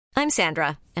I'm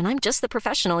Sandra, and I'm just the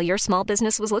professional your small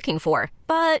business was looking for.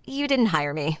 But you didn't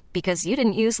hire me because you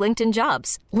didn't use LinkedIn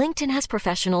Jobs. LinkedIn has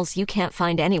professionals you can't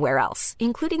find anywhere else,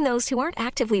 including those who aren't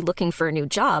actively looking for a new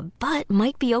job, but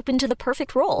might be open to the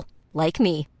perfect role, like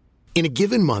me. In a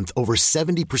given month, over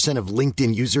 70% of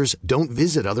LinkedIn users don't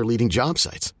visit other leading job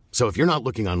sites. So if you're not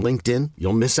looking on LinkedIn,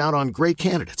 you'll miss out on great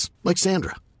candidates like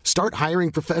Sandra. Start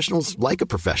hiring professionals like a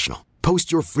professional.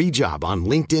 Post your free job on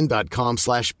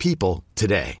linkedin.com/people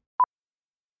today.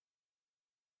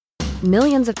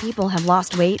 Millions of people have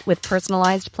lost weight with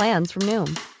personalized plans from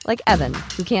Noom. Like Evan,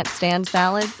 who can't stand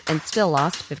salads and still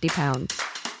lost 50 pounds.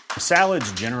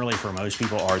 Salads generally for most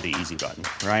people are the easy button,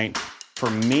 right? For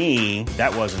me,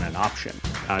 that wasn't an option.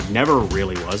 I never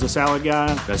really was a salad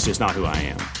guy. That's just not who I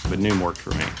am. But Noom worked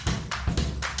for me.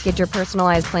 Get your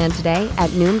personalized plan today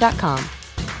at Noom.com.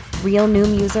 Real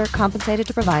Noom user compensated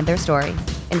to provide their story.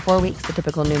 In 4 weeks, the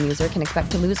typical Noom user can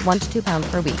expect to lose 1 to 2 pounds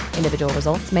per week. Individual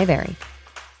results may vary.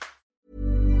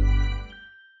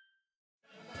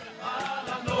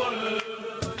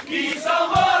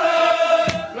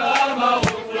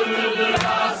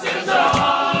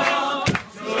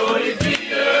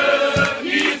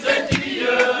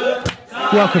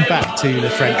 Welcome back to the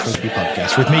French Rugby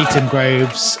Podcast with me, Tim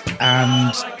Groves,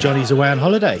 and Johnny's away on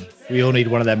holiday. We all need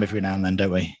one of them every now and then,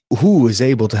 don't we? Who is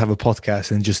able to have a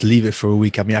podcast and just leave it for a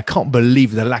week? I mean, I can't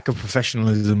believe the lack of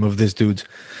professionalism of this dude.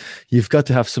 You've got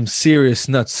to have some serious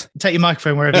nuts. Take your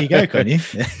microphone wherever you go, can't you?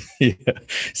 Yeah.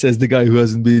 Says the guy who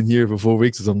hasn't been here for 4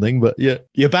 weeks or something, but yeah.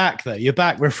 You're back, though. You're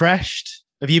back refreshed.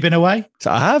 Have you been away? So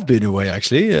I have been away,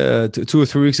 actually. 2 or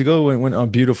 3 weeks ago, went on a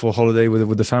beautiful holiday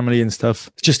with the family and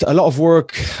stuff. Just a lot of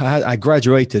work. I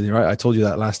graduated, right? I told you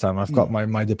that last time. I've got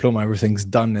my diploma. Everything's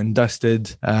done and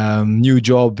dusted. New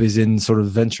job is in sort of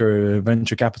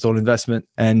venture capital investment.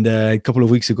 And a couple of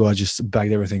weeks ago, I just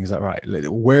bagged everything. It's like, right,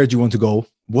 where do you want to go?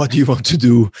 What do you want to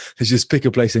do? Let's just pick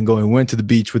a place and go. And went to the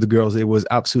beach with the girls. It was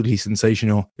absolutely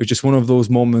sensational. It was just one of those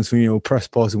moments when, press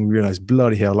pause and we realized,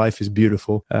 bloody hell, life is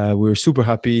beautiful. We were super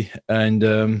happy. And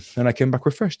I came back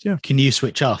refreshed, yeah. Can you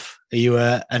switch off? Are you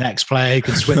an ex-player who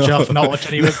can switch off and not watch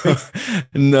any rugby?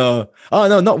 No. Oh,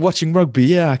 no, not watching rugby.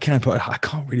 Yeah, I can, but I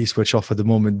can't really switch off at the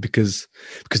moment because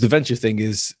the venture thing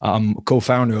is I'm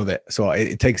co-founder of it. So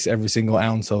it takes every single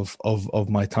ounce of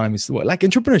my time. It's like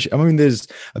entrepreneurship. I mean, there's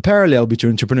a parallel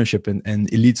between entrepreneurship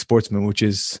and elite sportsmen, which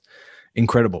is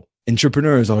incredible.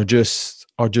 Entrepreneurs are just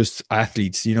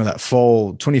athletes, that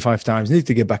fall 25 times, need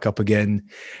to get back up again,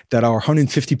 that are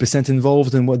 150%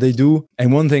 involved in what they do.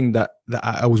 And one thing that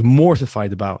I was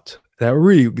mortified about, that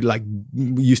really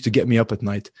used to get me up at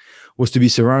night, was to be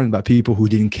surrounded by people who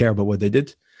didn't care about what they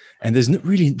did. And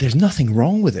there's nothing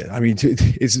wrong with it. I mean,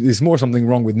 it's more something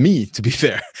wrong with me, to be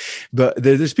fair. But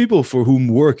there's people for whom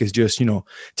work is just,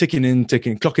 ticking in,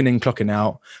 clocking in, clocking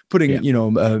out, putting,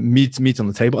 meat on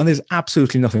the table. And there's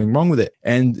absolutely nothing wrong with it.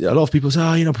 And a lot of people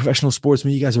say, professional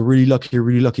sportsmen, you guys are really lucky. You're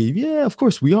really lucky. Yeah, of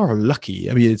course we are lucky.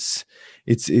 I mean,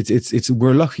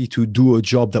 we're lucky to do a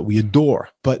job that we adore,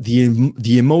 but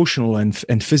the emotional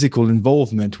and physical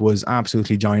involvement was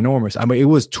absolutely ginormous. I mean, it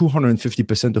was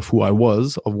 250% of who I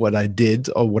was, of what I did,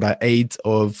 of what I ate,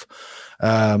 of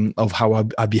how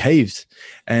I behaved,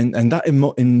 and that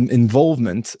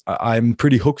involvement I'm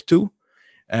pretty hooked to.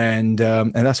 And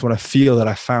that's what I feel that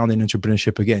I found in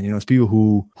entrepreneurship again. It's people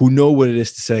who know what it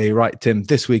is to say, right, Tim,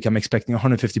 this week I'm expecting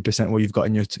 150% what you've got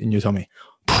in your tummy.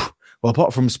 Well,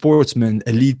 apart from sportsmen,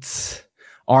 elite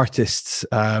artists,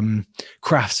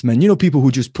 craftsmen, people who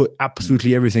just put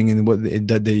absolutely everything in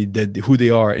who they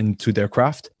are into their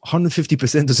craft.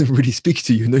 150% doesn't really speak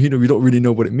to you. We don't really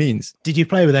know what it means. Did you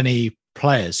play with any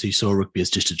players who saw rugby as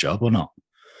just a job or not?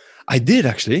 I did,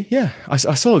 actually. Yeah, I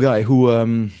saw a guy who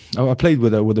I played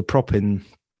with a prop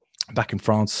back in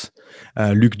France,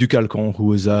 Luc Ducalcon, who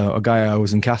was a guy I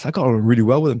was in cast. I got on really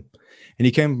well with him. And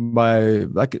he came by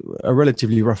like a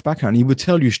relatively rough background. He would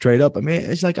tell you straight up, I mean,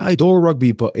 it's like, I adore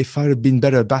rugby, but if I'd have been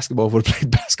better at basketball, I would have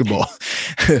played basketball.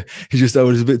 I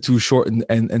was a bit too short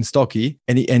and stocky.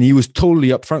 And he was totally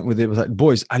upfront with it. It was like,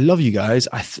 boys, I love you guys.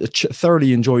 I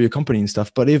thoroughly enjoy your company and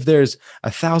stuff. But if there's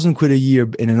 £1,000 a year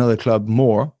in another club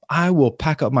more, I will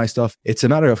pack up my stuff. It's a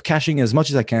matter of cashing as much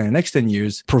as I can in the next 10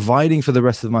 years, providing for the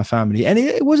rest of my family. And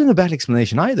it wasn't a bad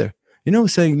explanation either.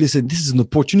 Saying, listen, this is an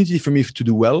opportunity for me to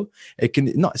do well.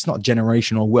 It's not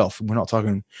generational wealth. We're not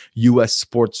talking US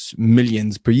sports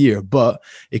millions per year, but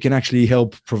it can actually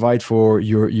help provide for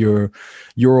your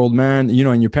old man,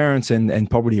 and your parents and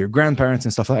probably your grandparents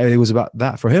and stuff like that. It was about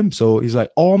that for him. So he's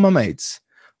like, all my mates,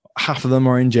 half of them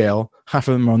are in jail, half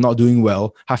of them are not doing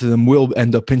well, half of them will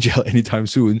end up in jail anytime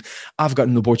soon. I've got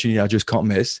an opportunity I just can't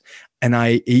miss. And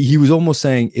he was almost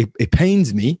saying, it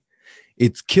pains me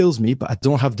it kills me, but I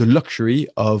don't have the luxury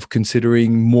of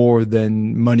considering more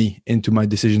than money into my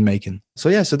decision making. So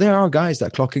there are guys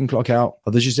that clock in, clock out.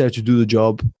 They're just there to do the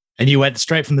job. And you went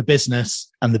straight from the business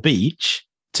and the beach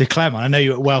to Clermont. I know you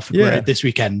were at Welford Road this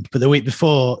weekend, but the week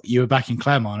before you were back in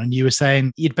Clermont, and you were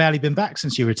saying you'd barely been back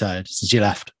since you retired, since you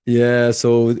left. Yeah,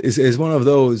 so it's one of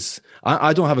those.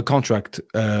 I don't have a contract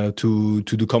to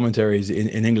do commentaries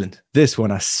in England. This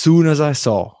one, as soon as I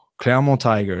saw Clermont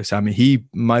Tigers, I mean,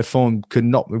 my phone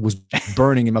it was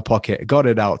burning in my pocket. Got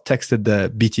it out, texted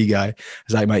the BT guy. I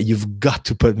was like, mate, you've got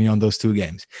to put me on those 2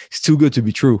 games. It's too good to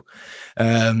be true.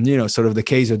 Sort of the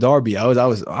Kaiser Derby. I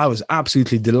was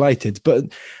absolutely delighted, but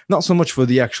not so much for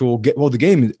the actual the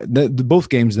game. Both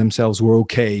games themselves were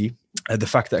okay. The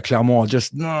fact that Clermont are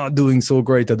just not doing so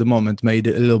great at the moment made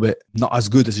it a little bit not as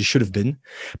good as it should have been.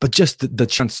 But just the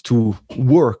chance to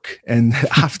work and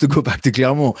have to go back to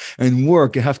Clermont and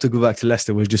work and have to go back to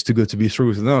Leicester was just too good to be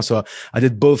true. So I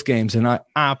did both games and I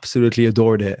absolutely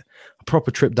adored it. A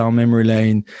proper trip down memory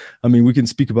lane. I mean, we can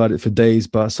speak about it for days,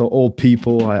 but I saw old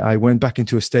people. I went back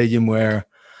into a stadium where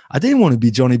I didn't want to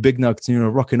be Johnny Big Nuts,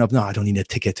 rocking up. No, I don't need a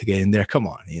ticket to get in there. Come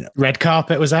on, Red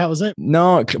carpet was out, was it?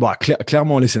 No,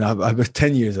 Clermont, listen, I've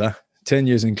 10 years, 10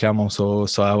 years in Clermont. So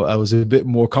I was a bit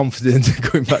more confident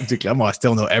going back to Clermont. I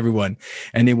still know everyone.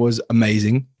 And it was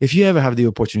amazing. If you ever have the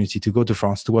opportunity to go to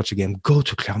France to watch a game, go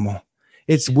to Clermont.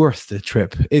 It's worth the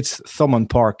trip. It's Thomond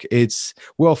Park. It's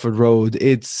Welford Road.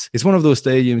 It's one of those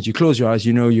stadiums. You close your eyes,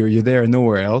 you're there and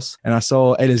nowhere else. And I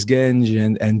saw Ellis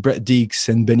Genge and Brett Deeks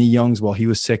and Benny Youngs while he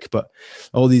was sick. But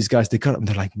all these guys, they got up and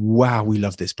they're like, wow, we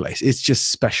love this place. It's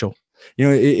just special.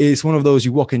 It's one of those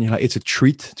you walk in, you're like, it's a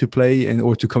treat to play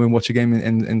or to come and watch a game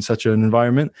in such an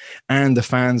environment. And the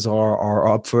fans are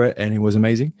up for it. And it was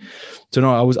amazing. So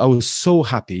no, I was so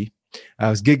happy. I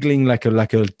was giggling like a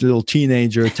little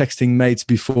teenager, texting mates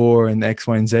before and X,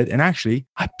 Y, and Z. And actually,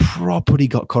 I properly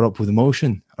got caught up with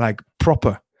emotion, like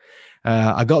proper.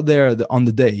 I got there on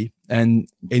the day, and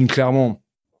in Clermont,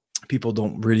 people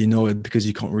don't really know it because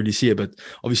you can't really see it. But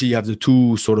obviously, you have the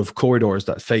 2 sort of corridors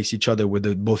that face each other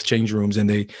with both change rooms, and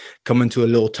they come into a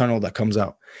little tunnel that comes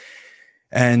out.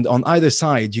 And on either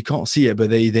side, you can't see it, but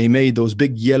they made those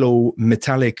big yellow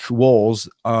metallic walls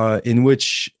in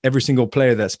which every single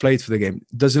player that's played for the game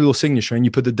does a little signature, and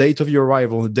you put the date of your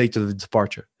arrival and the date of the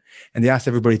departure. And they asked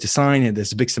everybody to sign it.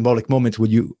 There's a big symbolic moment where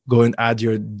you go and add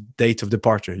your date of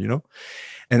departure,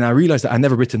 And I realized that I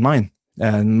never written mine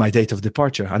and my date of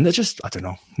departure. And I don't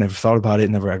know, never thought about it,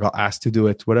 never I got asked to do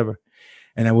it, whatever.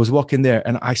 And I was walking there,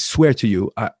 and I swear to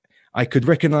you, I could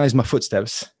recognize my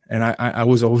footsteps. And I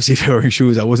was obviously wearing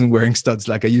shoes. I wasn't wearing studs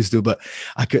like I used to, but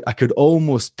I could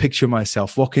almost picture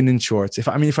myself walking in shorts. If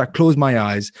I closed my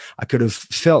eyes, I could have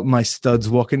felt my studs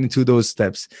walking into those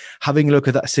steps, having a look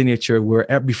at that signature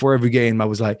where before every game, I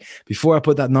was like, before I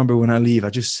put that number when I leave, I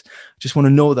just want to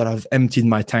know that I've emptied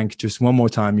my tank just one more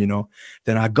time,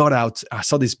 Then I got out. I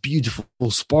saw this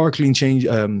beautiful, sparkling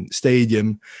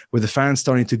stadium with the fans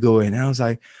starting to go in. And I was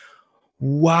like,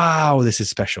 wow, this is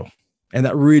special. And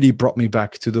that really brought me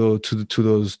back to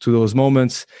those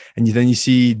moments. And then you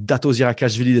see Dato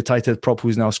Zirakashvili, the tight head prop,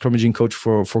 who's now scrummaging coach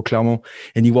for Clermont,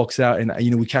 and he walks out,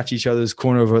 and we catch each other's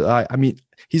corner of eye. I mean,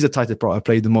 he's a tight head prop I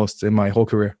played the most in my whole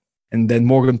career. And then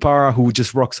Morgan Parra, who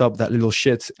just rocks up, that little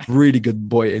shit, really good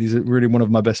boy, and he's really one of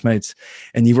my best mates.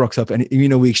 And he rocks up, and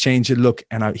we exchange a look,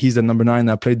 and he's the number 9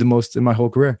 I played the most in my whole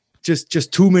career.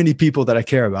 Just too many people that I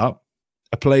care about,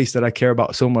 a place that I care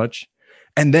about so much.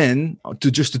 And then to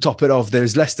top it off,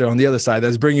 there's Leicester on the other side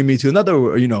that's bringing me to another,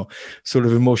 sort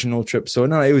of emotional trip. So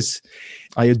no,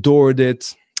 I adored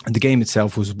it. And the game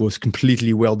itself was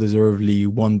completely well-deservedly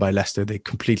won by Leicester. They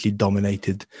completely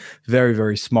dominated. Very,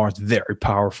 very smart, very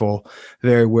powerful,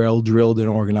 very well-drilled and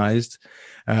organized.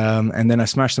 And then I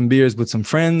smashed some beers with some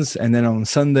friends. And then on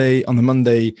the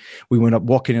Monday, we went up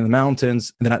walking in the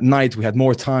mountains. And then at night, we had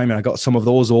more time. And I got some of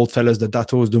those old fellas, the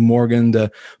Datos, the Morgan,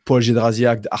 the Paul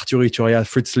Gidrasiak, the Arthur Ituria,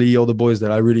 Fritz Lee, all the boys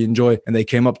that I really enjoy. And they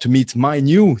came up to meet my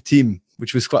new team,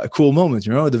 which was quite a cool moment,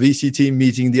 the VC team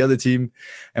meeting the other team.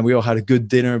 And we all had a good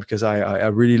dinner because I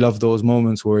really love those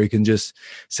moments where you can just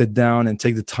sit down and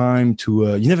take the time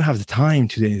to, you never have the time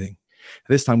to do anything.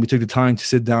 This time we took the time to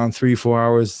sit down 3-4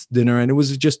 hours dinner, and it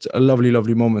was just a lovely,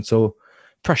 lovely moment. So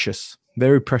precious,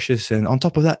 very precious. And on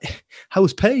top of that, I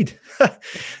was paid.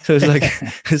 So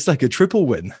it's like a triple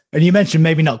win. And you mentioned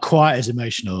maybe not quite as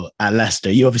emotional at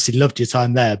Leicester. You obviously loved your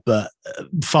time there, but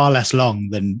far less long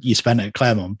than you spent at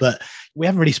Clermont. But we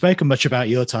haven't really spoken much about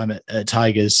your time at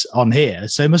Tigers on here.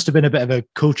 So it must have been a bit of a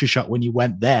culture shock when you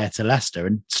went there to Leicester,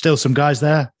 and still some guys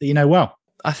there that you know well.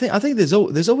 I think there's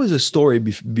always a story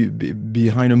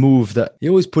behind a move that you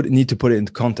always need to put it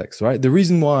into context, right? The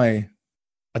reason why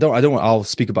I'll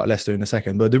speak about Leicester in a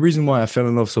second, but the reason why I fell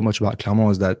in love so much about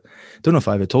Clermont is that, I don't know if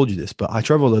I ever told you this, but I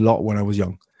traveled a lot when I was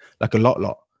young, like a lot.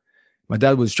 My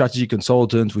dad was a strategy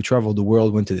consultant. We traveled the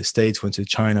world, went to the States, went to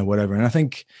China, whatever. And I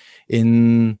think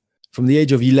from the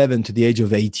age of 11 to the age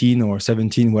of 18 or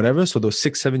 17, whatever, so those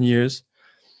 6-7 years,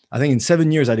 I think in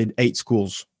 7 years I did 8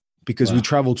 schools because we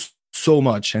traveled so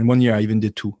much. And 1 year I even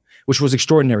did 2, which was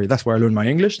extraordinary. That's where I learned my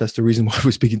English. That's the reason why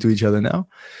we're speaking to each other now.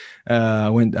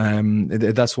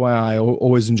 That's why I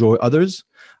always enjoy others.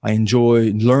 I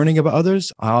enjoy learning about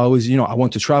others. I always, I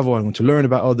want to travel. I want to learn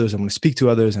about others. I want to speak to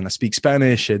others, and I speak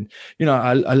Spanish. And,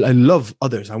 I love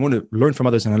others. I want to learn from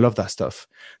others, and I love that stuff.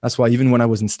 That's why even when I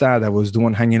was in Stade, I was the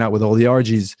one hanging out with all the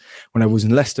RGs. When I was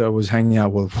in Leicester, I was hanging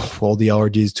out with all the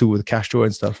RGs too, with Castro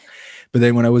and stuff. But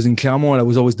then when I was in Clermont, I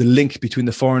was always the link between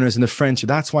the foreigners and the French.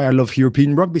 That's why I love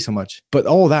European rugby so much. But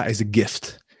all that is a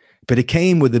gift. But it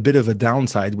came with a bit of a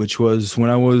downside, which was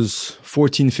when I was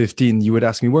 14, 15, you would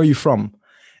ask me, where are you from?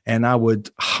 And I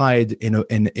would hide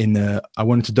I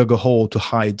wanted to dig a hole to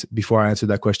hide before I answered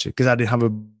that question because I didn't have a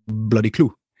bloody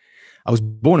clue. I was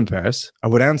born in Paris. I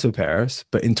would answer Paris,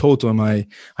 but in total, I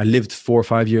lived 4 or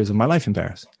 5 years of my life in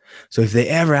Paris. So if they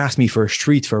ever asked me for a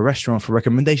street, for a restaurant, for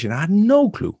recommendation, I had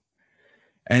no clue.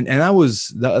 And that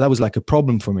was like a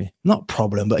problem for me. Not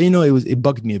problem, but it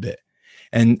bugged me a bit.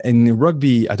 And in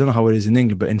rugby, I don't know how it is in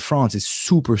England, but in France, it's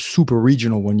super, super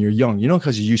regional when you're young,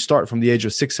 because you start from the age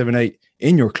of 6, 7, 8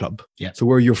 in your club. Yeah. So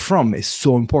where you're from is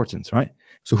so important, right?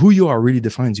 So who you are really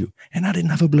defines you. And I didn't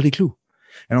have a bloody clue.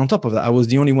 And on top of that, I was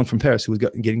the only one from Paris who was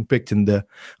getting picked in the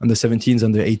under 17s,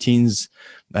 under 18s,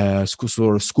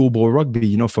 schoolboy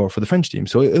rugby, for the French team.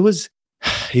 So it was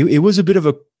a bit of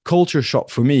a culture shock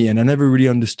for me. And I never really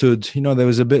understood, there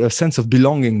was a bit of sense of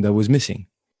belonging that was missing.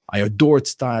 I adored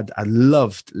Stade. I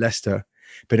loved Leicester.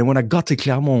 But then when I got to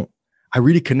Clermont, I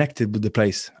really connected with the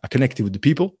place. I connected with the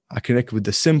people. I connected with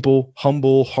the simple,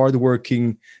 humble,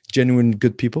 hardworking, genuine,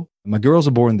 good people. My girls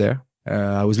are born there.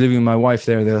 I was living with my wife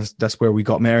there. That's where we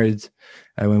got married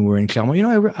when we were in Clermont.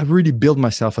 I really built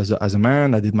myself as a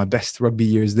man. I did my best rugby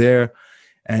years there.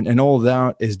 And all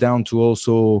that is down to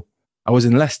also, I was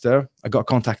in Leicester. I got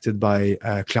contacted by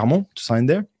Clermont to sign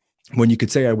there. When you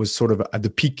could say I was sort of at the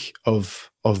peak of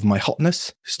my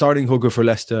hotness. Starting hooker for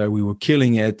Leicester, we were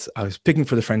killing it. I was picking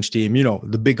for the French team.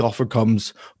 The big offer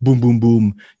comes, boom, boom,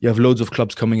 boom. You have loads of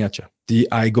clubs coming at you.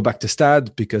 I go back to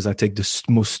Stade because I take the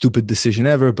most stupid decision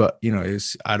ever, but,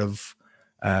 it's out of,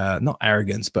 not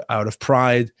arrogance, but out of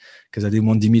pride, because I didn't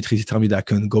want Dimitri to tell me that I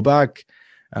couldn't go back.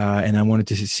 And I wanted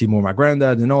to see more of my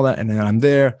granddad and all that. And then I'm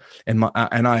there and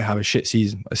I have a shit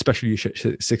season, especially a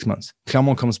shit 6 months.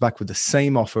 Clermont comes back with the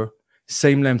same offer,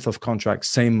 same length of contract,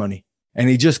 same money. And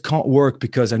it just can't work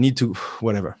because I need to,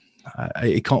 whatever.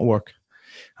 It can't work.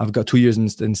 I've got 2 years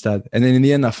instead. And then in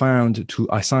the end, I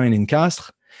signed in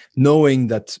Castres, knowing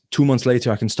that 2 months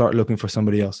later, I can start looking for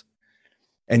somebody else.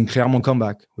 And Clermont come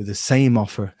back with the same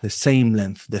offer, the same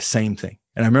length, the same thing.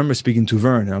 And I remember speaking to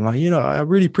Vern, and I'm like, I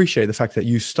really appreciate the fact that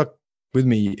you stuck with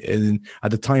me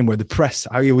at the time where the press,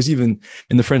 I was even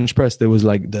in the French press, there was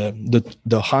like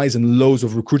the highs and lows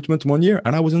of recruitment 1 year,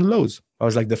 and I was in the lows. I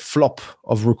was like the flop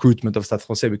of recruitment of Stade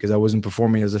Francais because I wasn't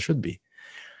performing as I should be.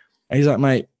 And he's like,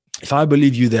 mate, if I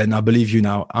believe you then, I believe you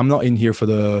now. I'm not in here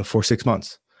for 6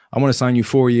 months. I want to sign you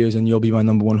 4 years and you'll be my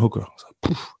number one hooker. I was like,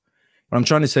 poof. What I'm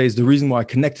trying to say is the reason why I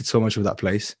connected so much with that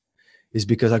place is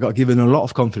because I got given a lot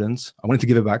of confidence. I wanted to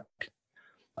give it back.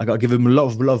 I got given a lot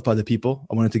of love by the people.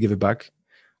 I wanted to give it back.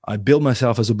 I built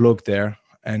myself as a bloke there,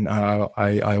 and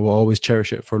I will always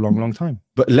cherish it for a long, long time.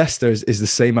 But Leicester is the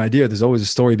same idea. There's always a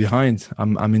story behind.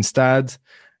 I'm in Stade,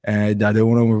 and I don't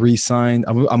want to re-sign.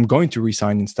 I'm going to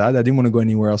re-sign in Stade. I didn't want to go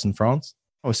anywhere else in France.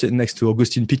 I was sitting next to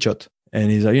Augustin Pichot,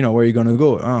 and he's like, where are you going to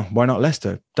go? Oh, why not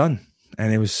Leicester? Done.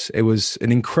 And it was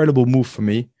an incredible move for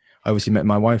me. I obviously met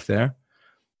my wife there.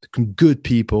 Good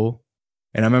people.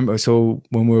 And I remember, so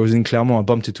when we was in Clermont, I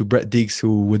bumped into Brett Deeks,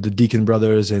 who with the Deacon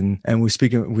brothers, and we were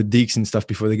speaking with Deeks and stuff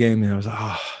before the game. And I was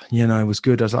like, it was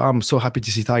good. I was like, I'm so happy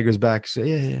to see Tigers back. So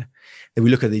yeah. And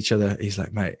we look at each other. He's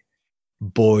like, mate,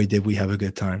 boy, did we have a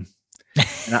good time.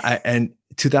 and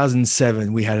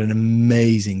 2007, we had an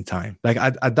amazing time. Like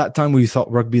at that time, we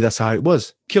thought rugby, that's how it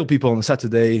was. Kill people on a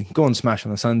Saturday, go and smash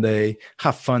on a Sunday,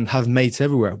 have fun, have mates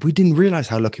everywhere. We didn't realize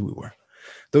how lucky we were.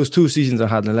 Those 2 seasons I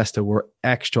had in Leicester were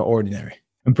extraordinary.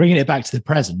 And bringing it back to the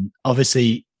present,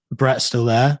 obviously Brett's still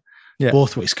there.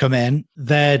 Borthwick's come in.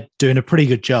 They're doing a pretty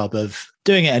good job of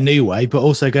doing it a new way, but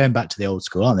also going back to the old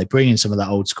school, aren't they? Bringing some of that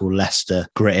old school Leicester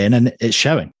grit in, and it's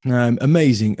showing.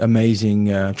 Amazing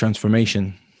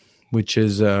transformation, which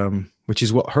is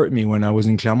what hurt me when I was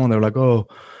in Clermont. They were like, all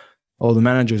the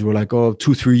managers were like,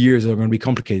 2-3 years are going to be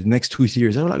complicated. The next 2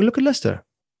 years, I was like, look at Leicester.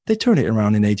 They turned it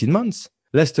around in 18 months.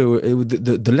 Leicester,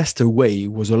 the Leicester way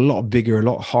was a lot bigger, a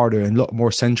lot harder, and a lot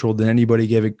more central than anybody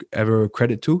gave it ever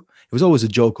credit to. It was always a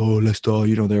joke. Leicester,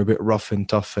 they're a bit rough and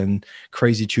tough and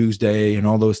Crazy Tuesday and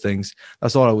all those things.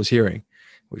 That's all I was hearing.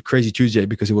 With Crazy Tuesday,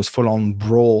 because it was full-on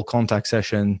brawl, contact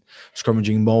session,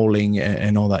 scrummaging, mauling,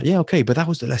 and all that. Yeah, okay, but that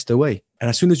was the Leicester way. And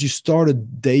as soon as you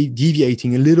started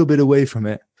deviating a little bit away from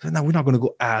it, now we're not going to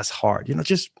go as hard.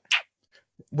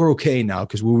 We're okay now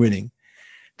because we're winning.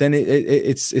 Then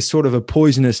it's sort of a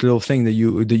poisonous little thing that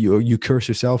you curse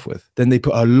yourself with. Then they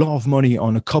put a lot of money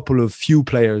on a couple of few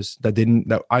players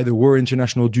that either were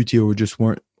international duty or just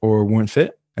weren't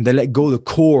fit, and they let go the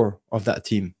core of that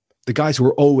team, the guys who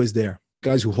were always there,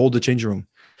 guys who hold the changing room.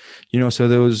 So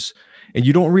there was, and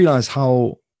you don't realize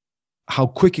how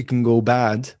quick it can go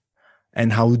bad,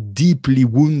 and how deeply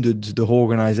wounded the whole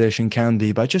organization can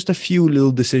be by just a few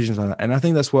little decisions like that. And I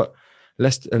think that's what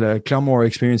Clermont are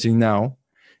experiencing now.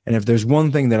 And if there's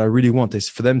one thing that I really want, is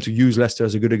for them to use Leicester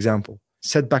as a good example.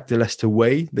 Set back the Leicester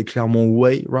way, the Clermont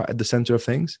way, right at the center of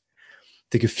things.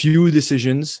 Take a few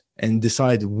decisions and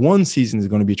decide one season is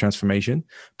going to be a transformation,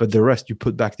 but the rest you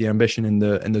put back the ambition and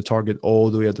the target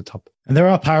all the way at the top. And there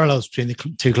are parallels between the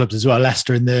two clubs as well.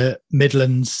 Leicester in the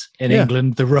Midlands in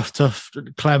England, the rough, tough,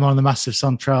 Clermont on the massive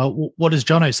Central. What does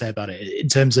Jono say about it in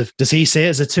terms of, does he see it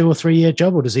as a 2 or 3 year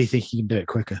job, or does he think he can do it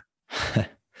quicker?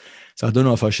 So I don't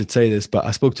know if I should say this, but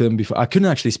I spoke to him before. I couldn't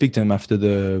actually speak to him after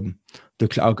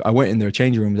I went in their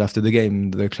changing rooms after the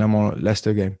game, the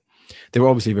Clermont-Leicester game. They were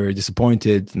obviously very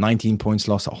disappointed. 19 points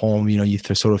lost at home. You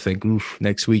sort of think, oof,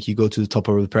 next week you go to the top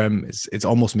of the Prem. It's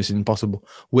almost mission impossible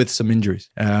with some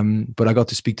injuries. But I got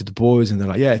to speak to the boys, and they're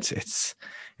like, yeah, it's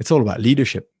all about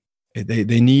leadership.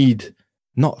 They need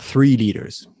not 3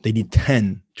 leaders. They need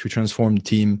 10 to transform the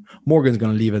team. Morgan's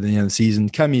going to leave at the end of the season.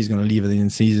 Camille's going to leave at the end of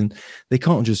the season. They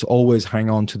can't just always hang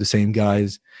on to the same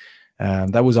guys.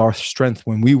 That was our strength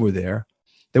when we were there.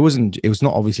 It was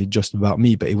not obviously just about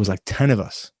me, but it was like 10 of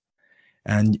us.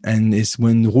 And it's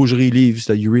when Rougerie leaves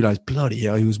that you realize, bloody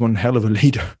hell, he was one hell of a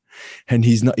leader. And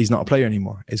he's not a player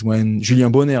anymore. It's when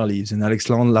Julien Bonner leaves and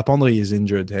Alexandre Lapendrie is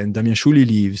injured and Damien Chouli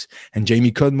leaves and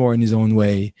Jamie Cudmore in his own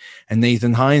way and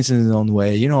Nathan Hines in his own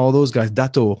way. All those guys.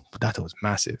 Dato was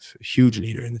massive, a huge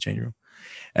leader in the changing room.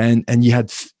 And you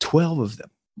had 12 of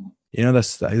them.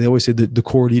 That's, they always say the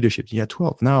core leadership. You had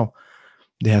 12. Now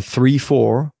they have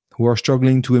 3-4 who are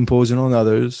struggling to impose it on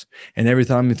others. And every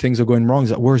time things are going wrong,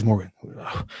 it's like, where's Morgan?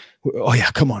 Oh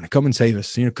yeah, come on, come and save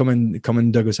us. Come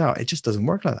and dug us out. It just doesn't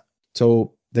work like that.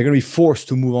 So they're going to be forced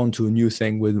to move on to a new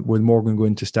thing with Morgan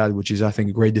going to Stade, which is, I think,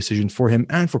 a great decision for him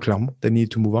and for Clermont. They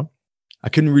need to move on. I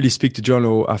couldn't really speak to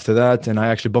Jono after that, and I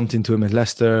actually bumped into him at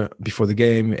Leicester before the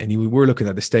game, and we were looking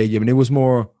at the stadium, and it was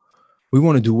more, we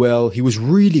want to do well. He was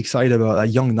really excited about that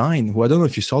young 9, who I don't know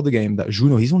if you saw the game, that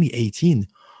Juno, he's only 18.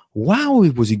 Wow,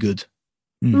 was he good.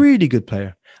 Really good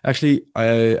player. Actually,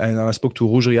 I spoke to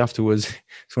Rougerie afterwards.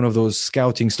 It's one of those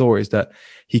scouting stories that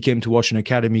he came to watch an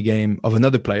academy game of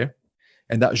another player,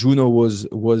 and that Juno was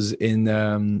in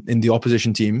the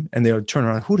opposition team, and they would turn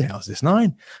around, who the hell is this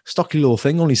 9? Stocky little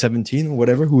thing, only 17 or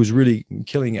whatever, who was really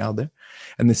killing it out there.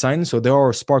 And they signed. So there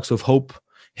are sparks of hope.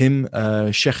 Him,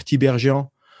 Cheikh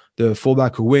Tibergian, the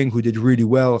fullback or wing, who did really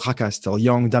well. Raka is still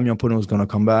young. Damien Pono is going to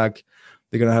come back.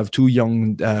 They're going to have 2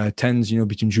 young 10s,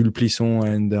 between Jules Plisson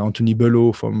and Anthony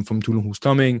Belot from Toulon, who's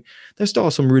coming. There's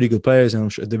still some really good players, and I'm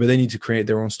sure they need to create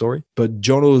their own story. But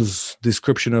Jono's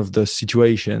description of the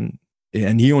situation,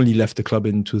 and he only left the club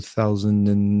in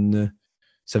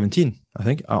 2017, I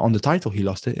think. On the title, he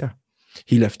lost it, yeah.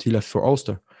 He left for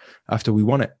Ulster after we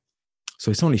won it. So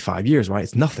it's only 5 years, right?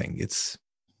 It's nothing. It's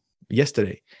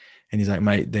yesterday. And he's like,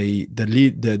 mate, the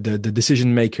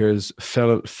decision makers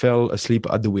fell asleep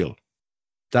at the wheel.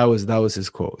 That was his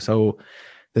quote. So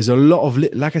there's a lot of,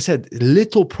 like I said,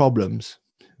 little problems,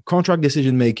 contract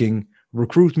decision-making,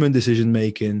 recruitment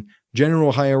decision-making,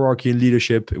 general hierarchy and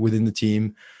leadership within the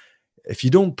team. If you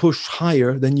don't push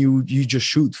higher, then you just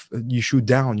shoot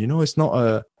down. It's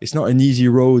not an easy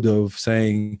road of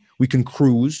saying we can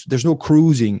cruise. There's no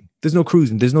cruising. There's no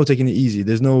cruising. There's no taking it easy.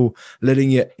 There's no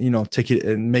letting it, take it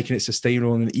and making it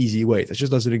sustainable in an easy way. That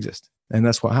just doesn't exist. And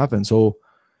that's what happened. So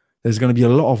there's going to be a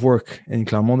lot of work in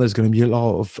Clermont. There's going to be a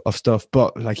lot of stuff.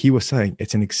 But like he was saying,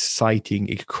 it's an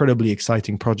incredibly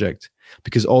exciting project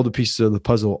because all the pieces of the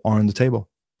puzzle are on the table.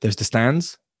 There's the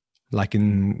stands, like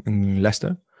in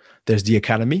Leicester. There's the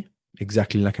academy,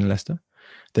 exactly like in Leicester.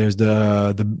 There's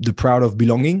the proud of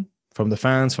belonging from the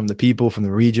fans, from the people, from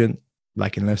the region,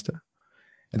 like in Leicester.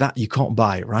 And that you can't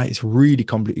buy, right? It's really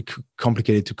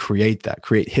complicated to create that,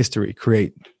 create history,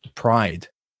 create pride.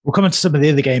 We'll come into some of the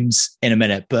other games in a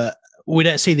minute, but we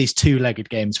don't see these two-legged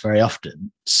games very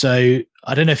often. So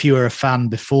I don't know if you were a fan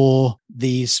before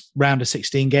these round of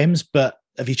 16 games, but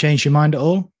have you changed your mind at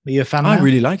all? Are you a fan now? I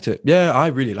really liked it. Yeah, I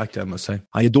really liked it, I must say.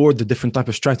 I adored the different type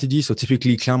of strategy. So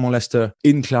typically Clermont-Leicester,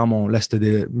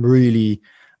 they really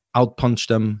outpunched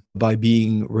them by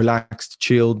being relaxed,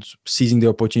 chilled, seizing the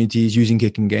opportunities, using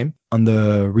kicking game. On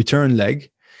the return leg,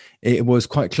 it was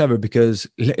quite clever because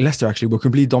Leicester actually were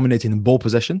completely dominating in ball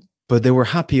possession, but they were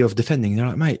happy of defending. They're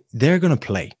like, mate, they're going to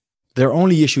play. Their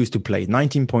only issue is to play,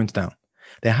 19 points down.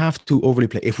 They have to overly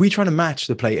play. If we try to match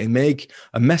the play and make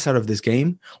a mess out of this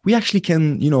game, we actually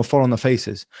can, fall on our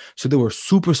faces. So they were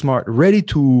super smart, ready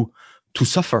to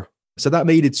suffer. So that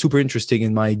made it super interesting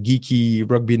in my geeky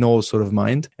rugby knows sort of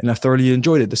mind. And I thoroughly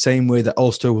enjoyed it. The same way that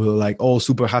Ulster were like all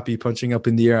super happy punching up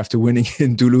in the air after winning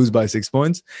in Toulouse by 6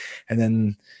 points. And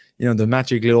then, the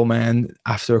magic little man,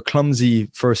 after a clumsy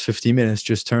first 50 minutes,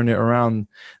 just turned it around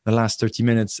the last 30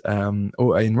 minutes in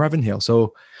Ravenhill.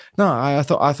 So, no, I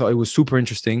thought it was super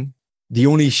interesting. The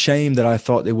only shame that I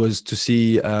thought it was to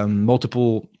see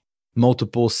multiple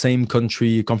same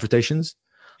country confrontations.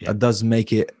 Yeah. That does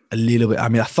make it a little bit. I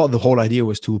mean, I thought the whole idea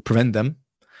was to prevent them,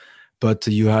 but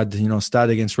you had Stade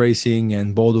against Racing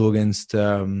and Bordeaux against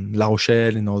La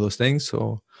Rochelle and all those things.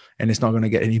 So. And it's not going to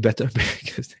get any better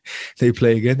because they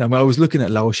play again. I mean, I was looking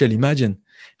at La Rochelle. Imagine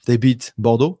if they beat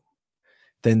Bordeaux,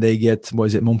 then they get,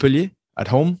 Montpellier at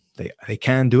home. They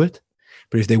can do it.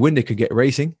 But if they win, they could get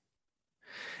Racing.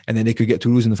 And then they could get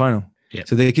Toulouse in the final. Yeah.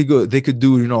 So they could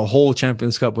do, a whole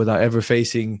Champions Cup without ever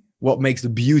facing what makes the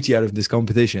beauty out of this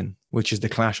competition, which is the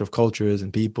clash of cultures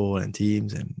and people and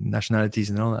teams and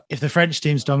nationalities and all that. If the French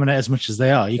teams dominate as much as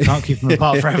they are, you can't keep them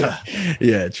apart forever.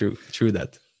 Yeah, true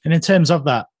that. And in terms of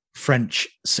that French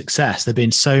success, there have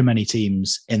been so many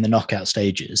teams in the knockout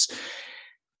stages.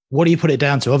 What do you put it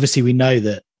down to? Obviously, we know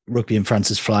that rugby in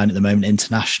France is flying at the moment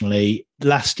internationally.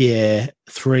 Last year,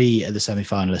 3 of the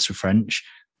semi-finalists were French.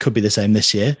 Could be the same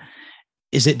this year.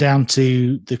 Is it down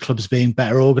to the clubs being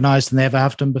better organised than they ever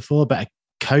have done before, better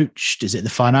coached? Is it the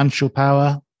financial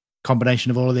power?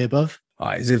 Combination of all of the above?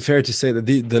 Is it fair to say that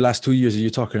the last 2 years that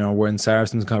you're talking about when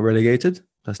Saracens got relegated?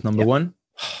 That's number one.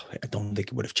 I don't think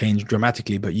it would have changed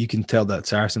dramatically, but you can tell that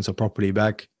Saracens are properly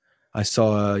back. I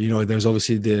saw, there's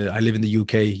obviously I live in the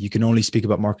UK. You can only speak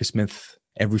about Marcus Smith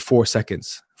every 4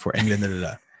 seconds for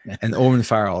England. And Owen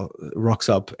Farrell rocks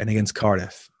up and against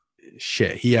Cardiff.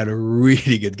 Shit, he had a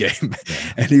really good game.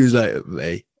 Yeah. And he was like,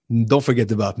 hey, don't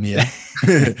forget about me.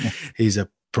 He's a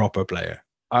proper player.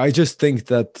 I just think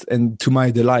that, and to my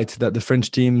delight, that the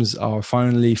French teams are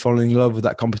finally falling in love with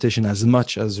that competition as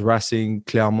much as Racing,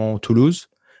 Clermont, Toulouse,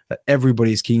 that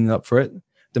everybody's keying up for it.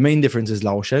 The main difference is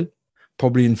La Rochelle,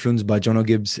 probably influenced by John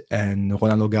O'Gibbs and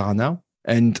Ronaldo Garana.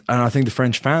 And I think the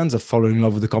French fans are falling in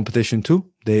love with the competition too.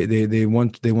 They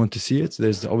want to see it.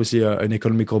 There's obviously an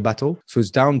economical battle. So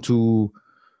it's down to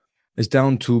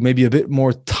maybe a bit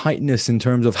more tightness in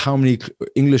terms of how many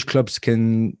English clubs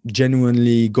can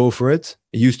genuinely go for it.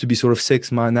 It used to be sort of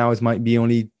 6, now it might be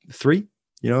only 3,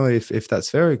 if that's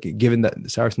fair, given that the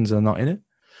Saracens are not in it.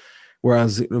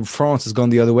 Whereas France has gone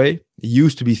the other way. It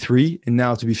used to be 3, and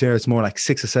now, to be fair, it's more like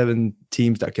 6 or 7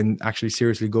 teams that can actually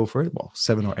seriously go for it. Well,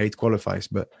 7 or 8 qualifies,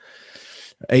 but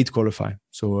 8 qualify.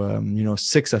 So,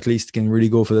 6 at least can really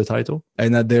go for the title,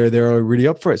 and that they're really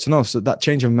up for it. So that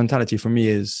change of mentality for me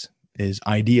is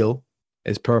ideal,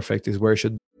 is perfect, is where it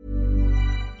should be.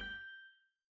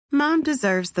 Mom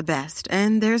deserves the best,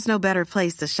 and there's no better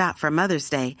place to shop for Mother's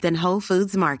Day than Whole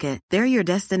Foods Market. They're your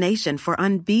destination for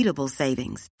unbeatable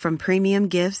savings, from premium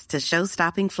gifts to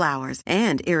show-stopping flowers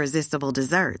and irresistible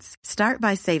desserts. Start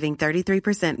by saving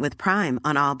 33% with Prime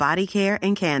on all body care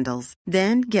and candles.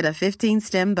 Then get a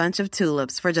 15-stem bunch of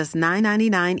tulips for just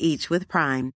 $9.99 each with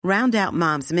Prime. Round out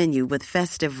Mom's menu with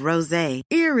festive rosé,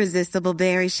 irresistible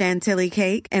berry chantilly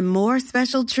cake, and more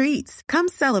special treats. Come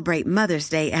celebrate Mother's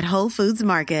Day at Whole Foods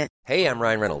Market. Hey, I'm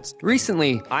Ryan Reynolds.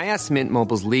 Recently, I asked Mint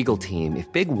Mobile's legal team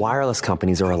if big wireless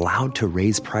companies are allowed to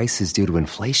raise prices due to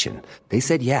inflation. They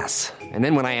said yes. And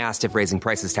then when I asked if raising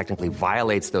prices technically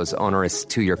violates those onerous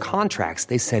 2-year contracts,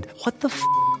 they said, what the f***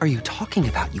 are you talking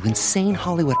about, you insane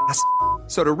Hollywood ass f-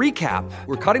 So to recap,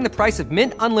 we're cutting the price of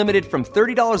Mint Unlimited from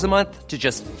 $30 a month to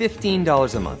just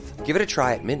 $15 a month. Give it a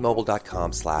try at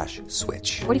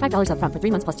mintmobile.com/switch. $45 up front for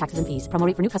 3 months plus taxes and fees. Promo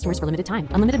rate for new customers for limited time.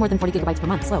 Unlimited more than 40 gigabytes per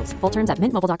month. Slows full terms at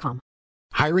mintmobile.com.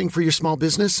 Hiring for your small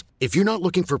business? If you're not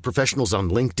looking for professionals on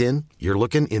LinkedIn, you're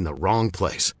looking in the wrong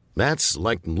place. That's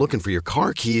like looking for your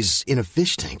car keys in a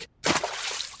fish tank.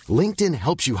 LinkedIn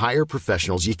helps you hire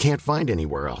professionals you can't find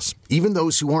anywhere else, even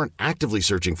those who aren't actively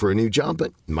searching for a new job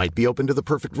but might be open to the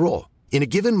perfect role. In a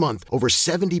given month, over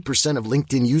 70% of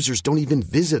LinkedIn users don't even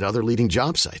visit other leading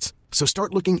job sites. So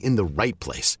start looking in the right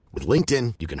place. With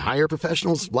LinkedIn, you can hire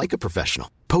professionals like a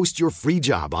professional. Post your free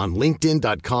job on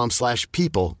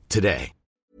linkedin.com/people today.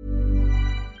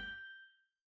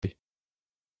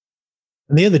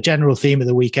 And the other general theme of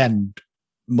the weekend,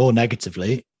 more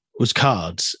negatively, was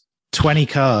cards. 20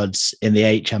 cards in the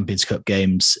 8 Champions Cup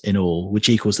games in all, which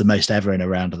equals the most ever in a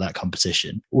round of that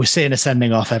competition. We're seeing a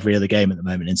sending off every other game at the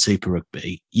moment in Super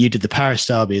Rugby. You did the Paris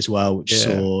Derby as well, which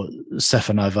saw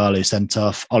Stefan Ivalu sent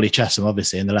off, Ollie Chesham,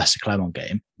 obviously, in the Leicester-Clermont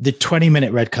game. The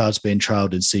 20-minute red cards being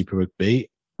trialled in Super Rugby.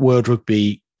 World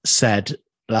Rugby said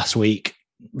last week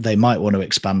they might want to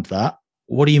expand that.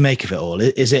 What do you make of it all?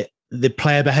 Is it the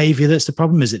player behaviour that's the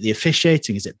problem? Is it the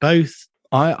officiating? Is it both?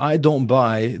 I don't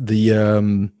buy the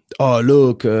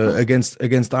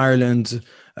against Ireland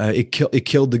it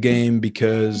killed the game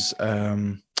because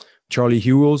Charlie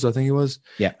Hewells, I think it was,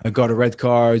 got a red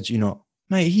card. You know,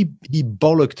 mate, he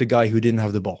bollocked the guy who didn't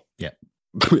have the ball. Yeah.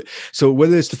 So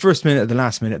whether it's the first minute or the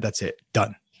last minute, that's it,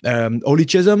 done. Ollie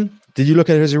Chesham, did you look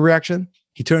at his reaction?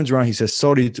 He turns around, he says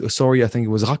sorry. I think it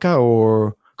was Raka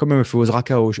or. I can't remember if it was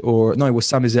Raka or no, it was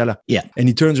Sam Izela. Yeah. And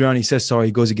he turns around, he says sorry,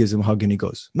 he goes, he gives him a hug and he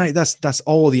goes. Mate, that's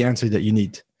all the answer that you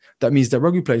need. That means that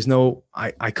rugby players know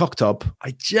I cocked up.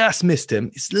 I just missed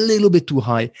him. It's a little bit too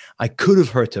high. I could have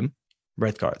hurt him.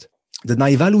 Red card. The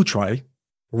Naivalu try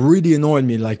really annoyed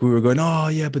me. Like we were going, oh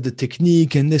yeah, but the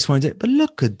technique and this one. But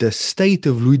look at the state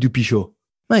of Louis Dupichot.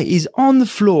 Mate, he's on the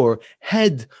floor,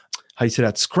 head, how you say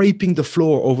that, scraping the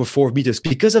floor over 4 meters.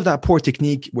 Because of that poor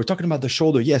technique, we're talking about the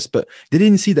shoulder, yes, but they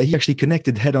didn't see that he actually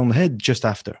connected head on head just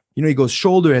after. You know, he goes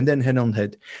shoulder and then head on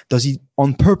head. Does he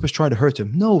on purpose try to hurt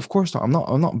him? No, of course not. I'm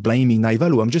not blaming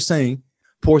Naivalu. I'm just saying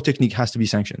poor technique has to be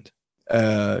sanctioned.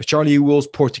 Charlie Hewells,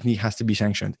 poor technique has to be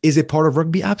sanctioned. Is it part of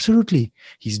rugby? Absolutely.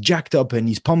 He's jacked up and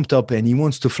he's pumped up and he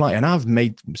wants to fly. And I've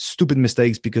made stupid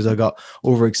mistakes because I got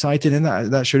overexcited and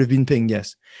that should have been pinged,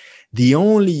 yes. The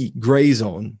only gray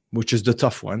zone, which is the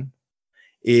tough one,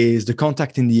 is the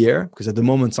contact in the air. Because at the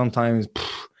moment, sometimes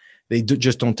they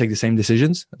just don't take the same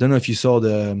decisions. I don't know if you saw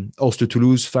the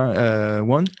Ulster-Toulouse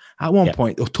one. At one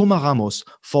point, Thomas Ramos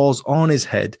falls on his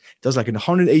head, does like a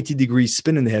 180-degree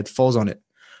spin in the head, falls on it.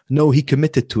 No, he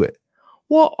committed to it.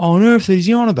 What on earth is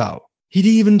he on about? He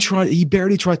didn't even try. He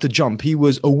barely tried to jump. He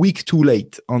was a week too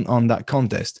late on that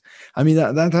contest. I mean,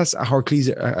 that's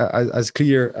as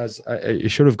clear as it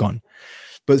should have gone.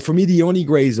 But for me, the only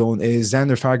grey zone is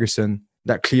Xander Fagerson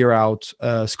that clear out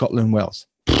Scotland Wales.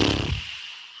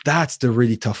 That's the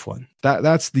really tough one.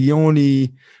 That's the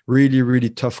only really, really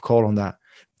tough call on that.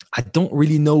 I don't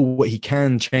really know what he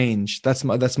can change. That's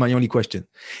my only question.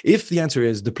 If the answer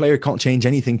is the player can't change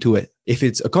anything to it, if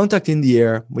it's a contact in the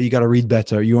air, well, you got to read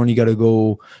better. You only got to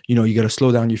go, you got to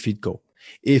slow down your feet, go.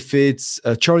 If it's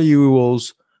Charlie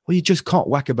Hewells, well, you just can't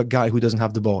whack a guy who doesn't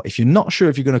have the ball. If you're not sure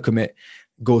if you're going to commit,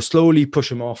 go slowly, push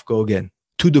him off, go again.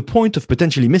 To the point of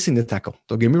potentially missing the tackle.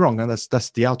 Don't get me wrong, that's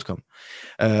the outcome.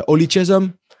 Ollie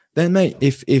Chesham, then mate,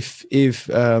 if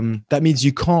that means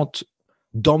you can't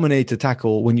dominate the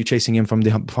tackle when you're chasing him from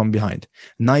behind.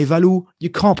 Naivalu, you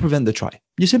can't prevent the try.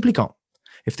 You simply can't.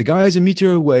 If the guy is a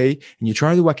meter away and you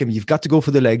try to whack him, you've got to go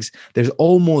for the legs. There's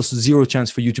almost zero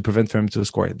chance for you to prevent him to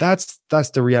score. That's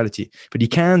the reality. But he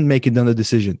can make another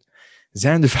decision.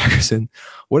 Xander Fagerson,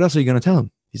 what else are you going to tell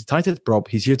him? He's a tight head prop.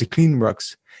 He's here to clean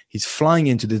rucks. He's flying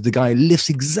into this. The guy lifts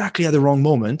exactly at the wrong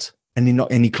moment and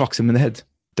he clocks him in the head.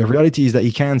 The reality is that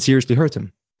he can seriously hurt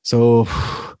him. So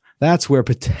that's where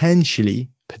potentially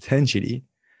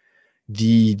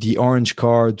the orange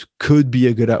card could be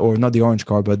a good, or not the orange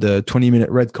card, but the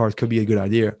 20-minute red card could be a good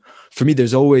idea. For me,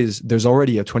 there's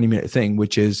already a 20-minute thing,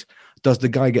 which is, does the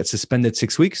guy get suspended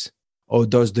 6 weeks or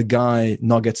does the guy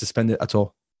not get suspended at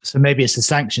all? So maybe it's the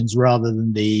sanctions rather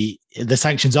than the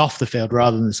sanctions off the field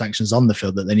rather than the sanctions on the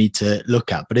field that they need to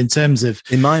look at. But in terms of,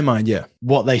 in my mind, yeah,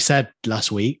 what they said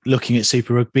last week, looking at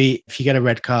Super Rugby, if you get a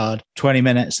red card, 20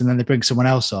 minutes, and then they bring someone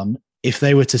else on, if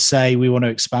they were to say we want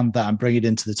to expand that and bring it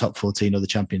into the top 14 or the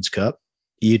Champions Cup,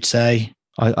 you'd say?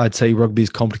 I'd say rugby is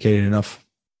complicated enough,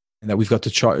 and that we've got to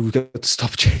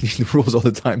stop changing the rules all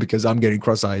the time because I'm getting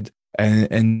cross-eyed,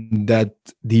 and that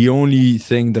the only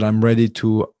thing that I'm ready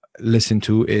to listen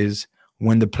to is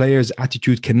when the player's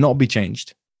attitude cannot be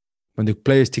changed, when the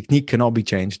player's technique cannot be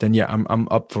changed, then yeah, I'm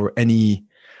up for any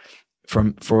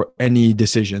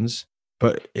decisions.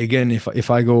 But again,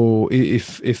 if I go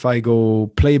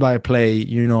play by play,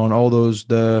 you know, on all those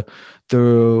the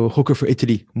hooker for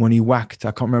Italy when he whacked,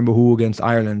 I can't remember who, against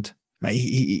Ireland.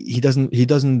 He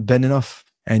doesn't bend enough,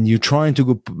 and you're trying to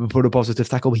go put a positive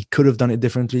tackle, but he could have done it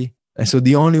differently. And so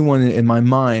the only one in my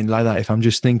mind like that, if I'm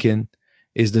just thinking,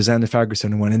 is the Xander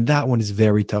Fagerson one, and that one is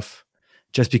very tough,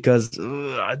 just because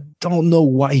I don't know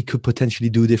what he could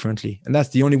potentially do differently. And that's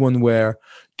the only one where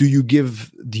do you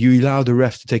allow the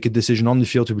ref to take a decision on the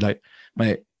field to be like,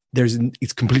 mate,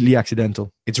 it's completely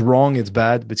accidental. It's wrong, it's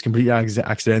bad, but it's completely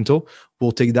accidental.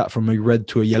 We'll take that from a red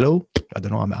to a yellow. I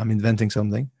don't know, I'm inventing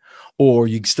something. Or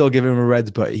you still give him a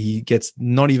red, but he gets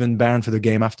not even banned for the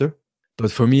game after.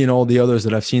 But for me and all the others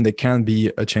that I've seen, there can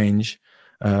be a change.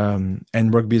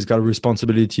 And rugby has got a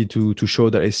responsibility to show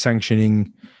that it's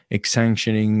sanctioning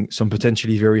some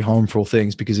potentially very harmful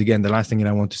things. Because again, the last thing that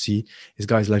I want to see is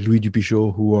guys like Louis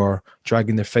Dupichot who are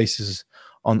dragging their faces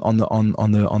on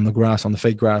the grass, on the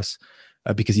fake grass,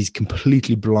 because he's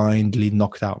completely blindly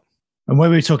knocked out. And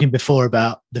when we were talking before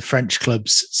about the French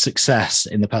club's success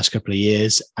in the past couple of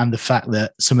years and the fact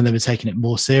that some of them are taking it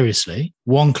more seriously,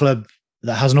 one club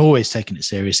that hasn't always taken it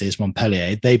seriously is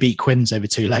Montpellier. They beat Quins over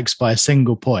 2 legs by a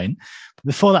single point. But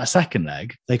before that second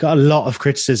leg, they got a lot of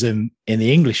criticism in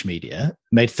the English media,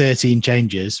 made 13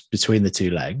 changes between the 2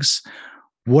 legs.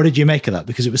 What did you make of that?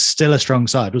 Because it was still a strong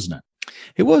side, wasn't it?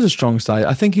 It was a strong side.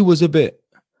 I think he was a bit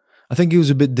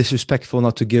disrespectful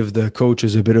not to give the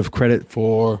coaches a bit of credit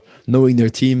for knowing their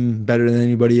team better than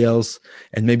anybody else,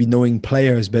 and maybe knowing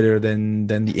players better than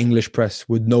the English press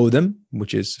would know them,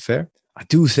 which is fair. I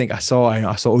do think I saw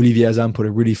Olivier Azam put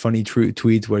a really funny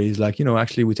tweet where he's like, you know,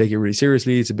 actually we take it really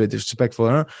seriously. It's a bit disrespectful.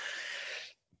 Huh?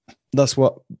 That's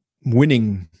what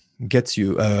winning gives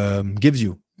you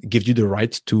the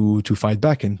right to fight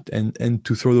back and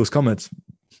to throw those comments.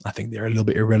 I think they're a little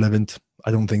bit irrelevant.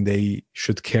 I don't think they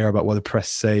should care about what the press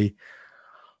say.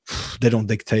 They don't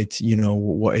dictate, you know,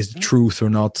 what is the truth or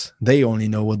not. They only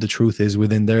know what the truth is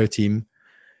within their team.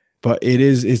 But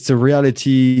it's a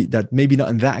reality that maybe not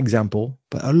in that example,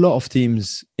 but a lot of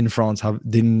teams in France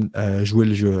didn't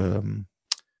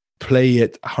play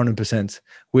it 100%,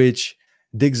 which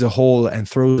digs a hole and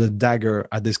throws a dagger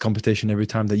at this competition every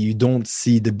time that you don't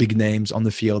see the big names on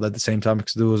the field at the same time,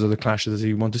 because those are the clashes that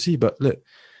you want to see. But look,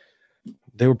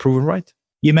 they were proven right.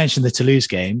 You mentioned the Toulouse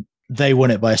game. They won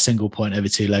it by a single point over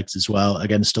 2 legs as well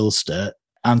against Ulster.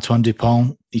 Antoine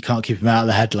Dupont, you can't keep him out of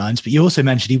the headlines, but you also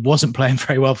mentioned he wasn't playing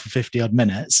very well for 50-odd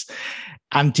minutes.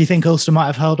 And do you think Ulster might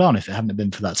have held on if it hadn't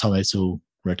been for that Tom O'Toole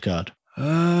red card?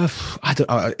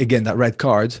 Again, that red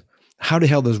card, how the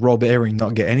hell does Rob Ehring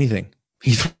not get anything?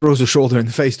 He throws a shoulder in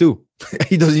the face too.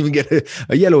 He doesn't even get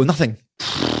a yellow, nothing.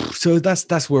 So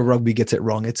that's where rugby gets it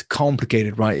wrong. It's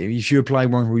complicated, right? If you apply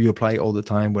one rule, you apply it all the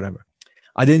time, whatever.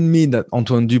 I didn't mean that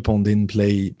Antoine Dupont didn't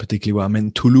play particularly well. I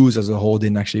mean, Toulouse as a whole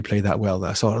didn't actually play that well.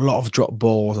 I saw a lot of drop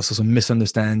balls. I saw some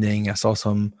misunderstanding. I saw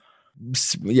some,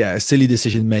 silly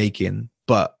decision making.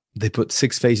 But they put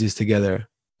 6 faces together.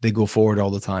 They go forward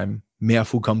all the time.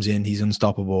 Meafou comes in. He's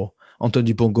unstoppable. Antoine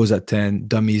Dupont goes at 10,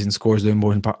 dummies, and scores the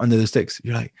important part under the sticks.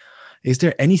 You're like, is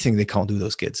there anything they can't do,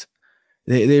 those kids?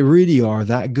 They really are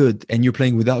that good. And you're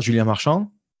playing without Julien Marchand,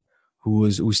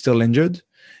 who's still injured.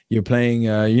 You're playing,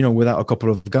 without a couple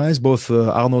of guys. Both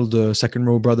Arnold, second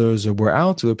row brothers were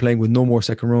out. So they're playing with no more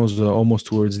second rows almost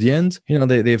towards the end. You know,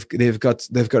 they've got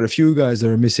a few guys that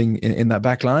are missing in that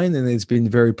back line, and it's been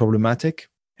very problematic.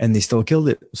 And they still killed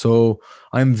it. So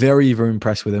I'm very, very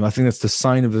impressed with them. I think that's the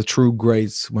sign of the true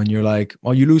greats when you're like,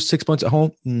 oh, you lose 6 points at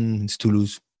home? It's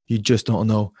Toulouse. You just don't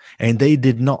know. And they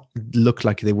did not look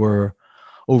like they were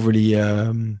overly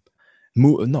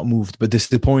not moved, but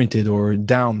disappointed or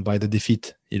down by the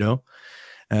defeat, you know.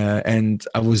 And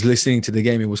I was listening to the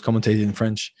game. It was commentated in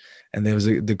French, and there was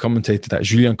the commentator, that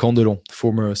Julien Candelon,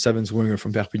 former sevens winger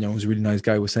from Perpignan, was a really nice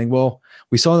guy, was saying, well,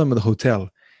 we saw them at the hotel,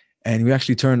 and we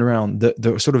actually turned around.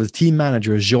 The sort of the team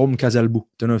manager, Jérôme Casalbou,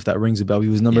 don't know if that rings a bell. He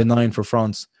was number 9 for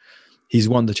France. He's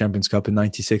won the Champions Cup in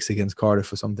 '96 against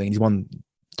Cardiff or something. He's won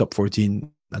top 14,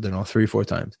 I don't know, 3 or 4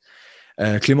 times.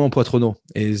 Clément Poitronneau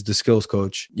is the skills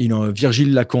coach. You know,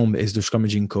 Virgile Lacombe is the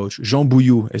scrummaging coach. Jean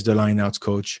Bouillou is the lineouts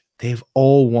coach. They've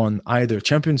all won either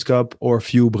Champions Cup or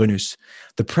Fiu Brennus.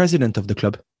 The president of the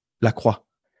club, Lacroix,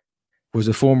 was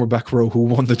a former back row who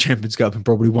won the Champions Cup and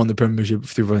probably won the Premiership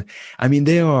through. I mean,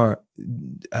 they are,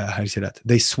 how do you say that?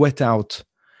 They sweat out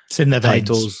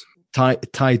titles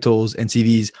and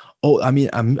CVs. Oh, I mean,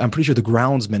 I'm pretty sure the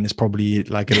groundsman is probably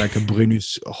like a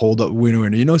Brennus hold-up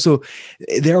winner, you know. So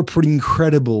they are pretty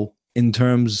incredible in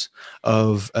terms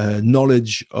of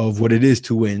knowledge of what it is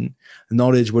to win,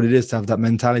 knowledge what it is to have that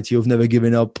mentality of never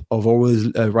giving up, of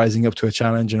always rising up to a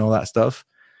challenge and all that stuff.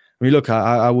 I mean, look,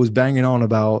 I was banging on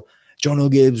about John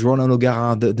O'Gibbs, Ronan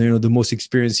O'Gara, the most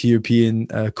experienced European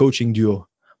coaching duo.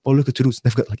 Well, look at Toulouse.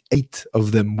 They've got like 8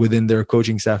 of them within their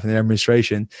coaching staff and their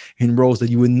administration in roles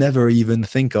that you would never even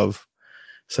think of.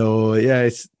 So yeah,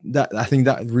 it's that. I think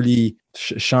that really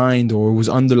shined or was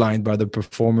underlined by the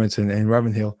performance in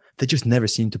Ravenhill. They just never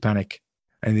seemed to panic,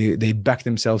 and they backed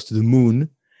themselves to the moon,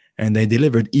 and they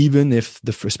delivered. Even if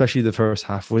especially the first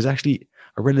half was actually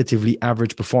a relatively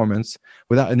average performance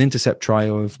without an intercept try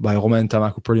by Romain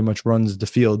Tamac, who pretty much runs the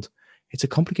field. It's a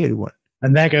complicated one,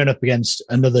 and they're going up against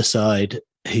another side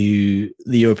who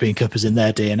the European Cup is in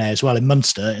their DNA as well. In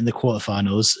Munster, in the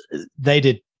quarterfinals, they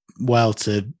did well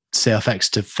to see off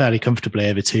Exeter fairly comfortably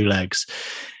over 2 legs.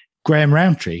 Graham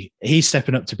Rowntree, he's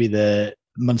stepping up to be the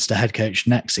Munster head coach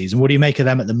next season. What do you make of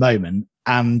them at the moment?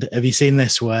 And have you seen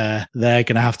this where they're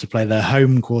going to have to play their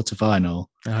home quarterfinal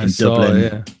in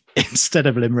Dublin instead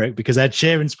of Limerick because Ed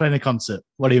Sheeran's playing a concert?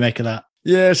 What do you make of that?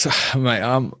 Yes,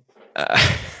 mate.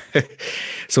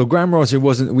 So Graham Rowntree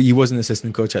wasn't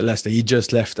assistant coach at Leicester. He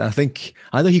just left. I think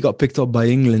either he got picked up by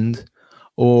England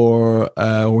or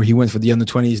he went for the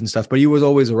under-20s and stuff, but he was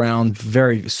always around,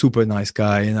 very super nice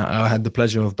guy. And I had the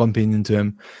pleasure of bumping into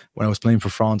him when I was playing for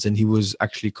France, and he was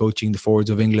actually coaching the forwards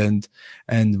of England.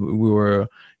 And we were,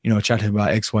 chatting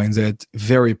about X, Y, and Z.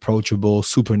 Very approachable,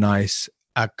 super nice,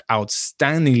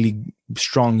 outstandingly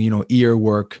strong, ear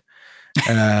work,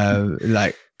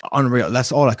 like unreal.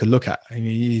 That's all I could look at. I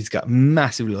mean, he's got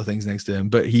massive little things next to him,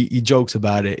 but he jokes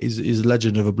about it. He's a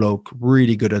legend of a bloke,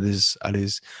 really good at his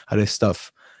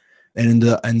stuff, and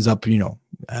ends up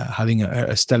having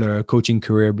a stellar coaching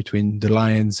career between the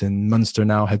Lions and Munster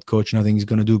now, head coach. And I think he's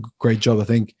going to do a great job. I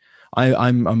think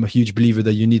I'm a huge believer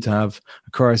that you need to have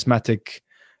a charismatic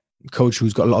coach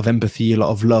who's got a lot of empathy, a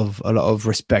lot of love, a lot of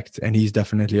respect, and he's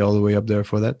definitely all the way up there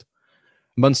for that.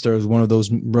 Munster is one of those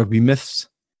rugby myths.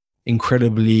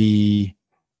 Incredibly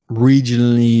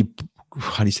regionally,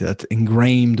 how do you say that,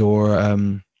 ingrained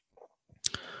or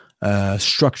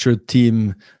structured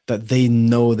team that they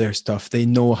know their stuff. They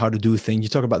know how to do things. You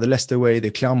talk about the Leicester way, the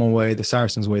Clermont way, the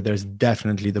Saracens way. There's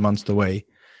definitely the Munster way,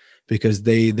 because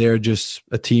they're just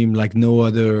a team like no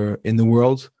other in the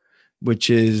world, which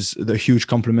is the huge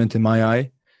compliment in my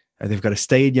eye. They've got a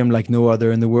stadium like no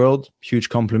other in the world. Huge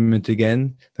compliment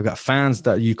again. They've got fans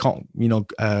that you can't,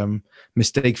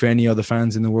 mistake for any other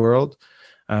fans in the world.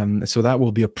 So that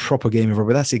will be a proper game of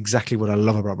rugby. That's exactly what I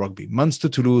love about rugby. Munster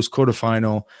Toulouse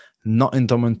quarterfinal, not in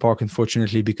Thomond Park,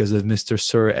 unfortunately, because of Mr.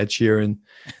 Sir Ed Sheeran.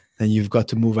 Then you've got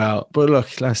to move out. But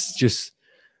look, that's just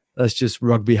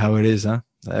rugby how it is, huh?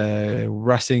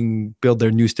 Racing build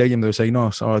their new stadium. They're saying, no,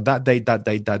 so that date.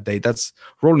 That's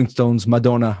Rolling Stones,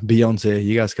 Madonna, Beyonce.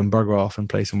 You guys can bugger off and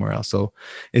play somewhere else. So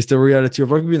it's the reality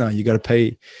of rugby now. You got to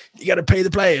pay the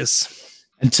players.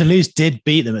 And Toulouse did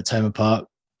beat them at Thomond Park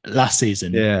last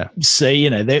season. Yeah. So,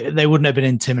 they wouldn't have been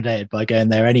intimidated by going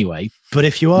there anyway. But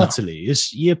if you are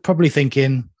Toulouse, you're probably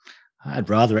thinking,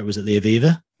 I'd rather it was at the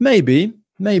Aviva. Maybe,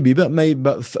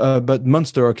 but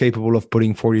Munster are capable of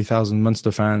putting 40,000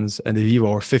 Munster fans at the Aviva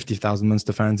or 50,000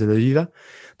 Munster fans at the Aviva.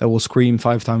 That will scream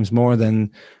 5 times more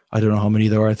than, I don't know how many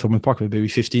there are at Thomond Park, maybe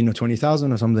 15 or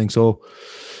 20,000 or something. So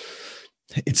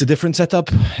it's a different setup.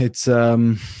 It's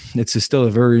still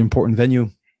a very important venue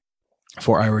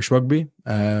for Irish rugby,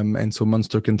 and so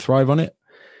Munster can thrive on it.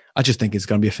 I just think it's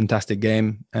going to be a fantastic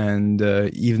game, and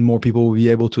even more people will be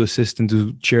able to assist and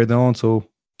to cheer them on. So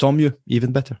tant mieux,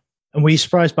 even better. And were you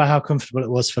surprised by how comfortable it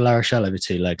was for La Rochelle over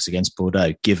 2 legs against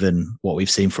Bordeaux, given what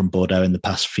we've seen from Bordeaux in the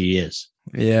past few years?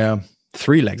 Yeah,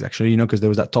 3 legs actually, because there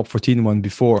was that top 14 one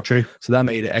before. True. So that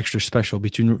made it extra special.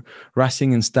 Between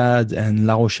Racing and Stade and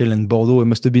La Rochelle and Bordeaux, it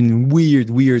must have been weird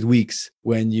weeks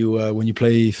when you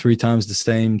play 3 times the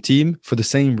same team for the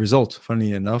same result,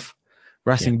 funnily enough.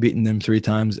 Racing beating them 3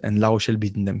 times and La Rochelle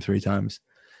beating them 3 times.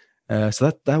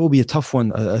 So that will be a tough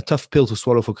one, a tough pill to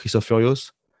swallow for Christophe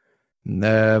Furios.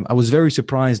 I was very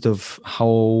surprised of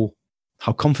how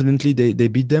confidently they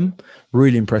beat them.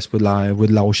 Really impressed with La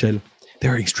Rochelle.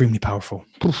 They're extremely powerful.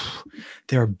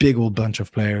 They're a big old bunch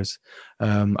of players.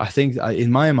 I think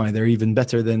in my mind they're even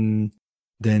better than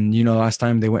last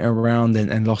time they went around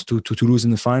and lost to Toulouse in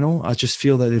the final. I just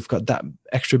feel that they've got that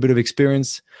extra bit of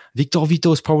experience. Victor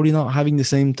Vito is probably not having the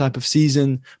same type of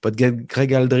season, but Greg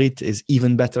Aldrit is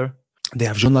even better. They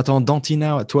have Jonathan Danty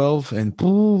now at 12, and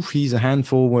he's a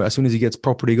handful as soon as he gets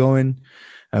properly going.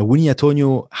 Winnie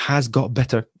Antonio has got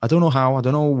better. I don't know how, I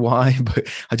don't know why, but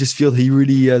I just feel he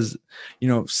really has,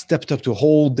 stepped up to a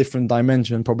whole different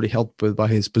dimension, probably helped by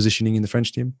his positioning in the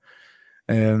French team.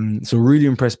 So really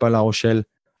impressed by La Rochelle.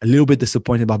 A little bit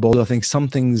disappointed by Bordeaux. I think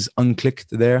something's unclicked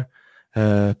there.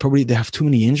 Probably they have too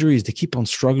many injuries. They keep on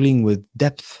struggling with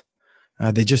depth.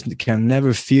 They just can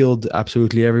never field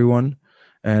absolutely everyone.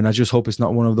 And I just hope it's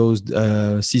not one of those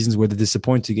seasons where they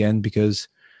disappoint again, because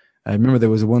I remember there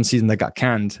was one season that got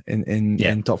canned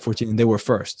in top 14 and they were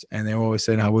first. And they were always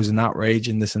saying I was an outrage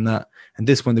and this and that. And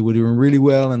this one they were doing really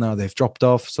well and now they've dropped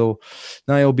off. So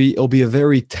now it'll be a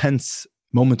very tense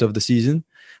moment of the season.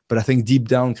 But I think deep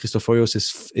down, Christoforios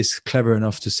is clever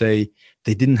enough to say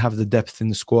they didn't have the depth in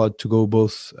the squad to go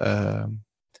both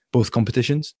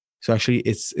competitions. So actually,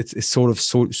 it sort of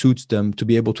suits them to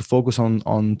be able to focus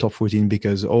on top 14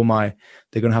 because, they're going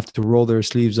to have to roll their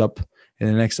sleeves up in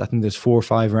the next, I think there's 4 or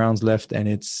 5 rounds left, and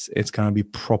it's going to be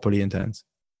properly intense.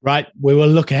 Right. We will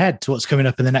look ahead to what's coming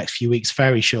up in the next few weeks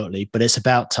very shortly, but it's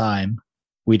about time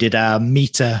we did our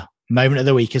meter moment of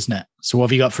the week, isn't it? So what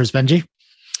have you got for us, Benji?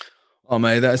 Oh,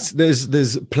 mate,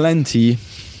 there's plenty,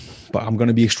 but I'm going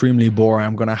to be extremely boring.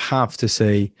 I'm going to have to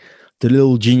say the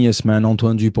little genius, man,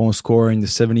 Antoine Dupont scoring the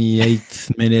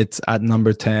 78th minute at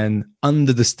number 10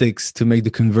 under the sticks to make the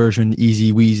conversion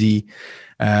easy wheezy.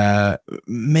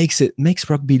 Makes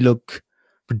rugby look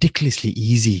ridiculously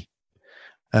easy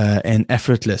and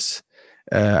effortless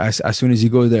as soon as you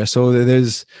go there. So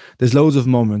there's loads of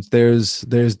moments. There's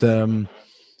the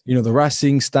the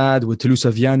Racing Stade with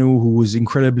Toulouse-Vianou, who was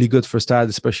incredibly good for Stade,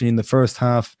 especially in the first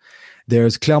half.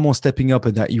 There's Clermont stepping up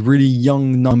at that really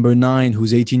young number 9,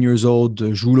 who's 18 years old,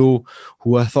 Joulot,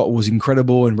 who I thought was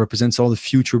incredible and represents all the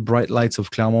future bright lights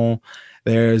of Clermont.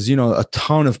 There's, a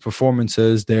ton of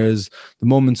performances. There's the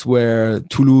moments where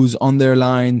Toulouse on their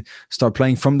line start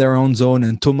playing from their own zone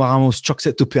and Thomas Ramos chucks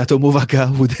it to Peato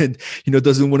Movaca, who then,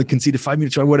 doesn't want to concede a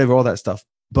 5-minute try, whatever, all that stuff.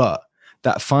 But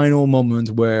that final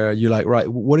moment where you're like, right,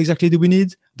 what exactly do we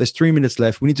need? There's 3 minutes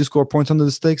left. We need to score points under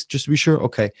the sticks just to be sure.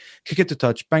 Okay, kick it to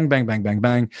touch. Bang, bang, bang, bang,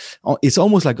 bang. It's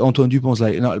almost like Antoine Dupont's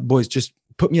like, no, boys, just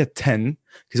put me at 10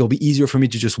 because it'll be easier for me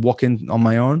to just walk in on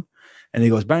my own. And he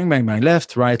goes bang, bang, bang,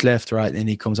 left, right, and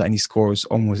he comes out and he scores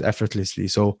almost effortlessly.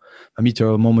 So a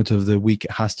meter moment of the week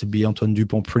has to be Antoine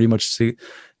Dupont pretty much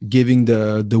giving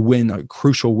the win, a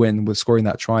crucial win with scoring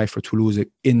that try for Toulouse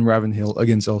in Ravenhill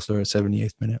against Ulster at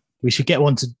 78th minute. We should get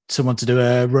someone to do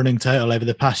a running total over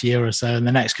the past year or so in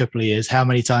the next couple of years. How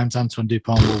many times Antoine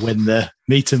Dupont will win the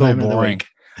meter moment of the week?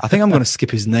 I think I'm going to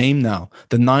skip his name now.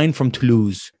 The 9 from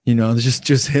Toulouse,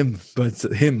 just him, but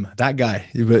him, that guy.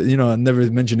 But, I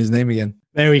never mention his name again.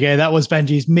 There we go. That was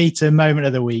Benji's meter moment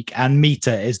of the week. And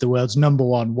Meter is the world's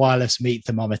 #1 wireless meat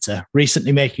thermometer,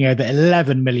 recently making over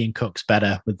 11 million cooks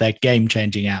better with their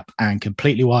game-changing app and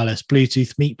completely wireless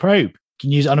Bluetooth meat probe. You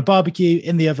can use it on a barbecue,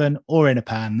 in the oven, or in a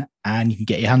pan, and you can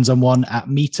get your hands on one at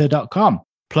meter.com.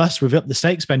 Plus, we've upped the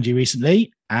stakes, Benji,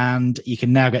 recently, and you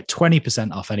can now get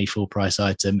 20% off any full price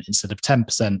item instead of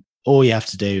 10%. All you have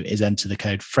to do is enter the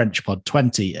code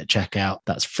FrenchPod20 at checkout.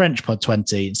 That's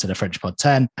FrenchPod20 instead of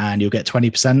FrenchPod10, and you'll get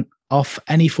 20% off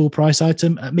any full price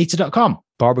item at meter.com.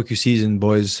 Barbecue season,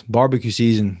 boys. Barbecue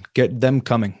season. Get them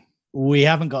coming. We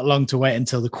haven't got long to wait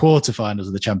until the quarterfinals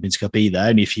of the Champions Cup either,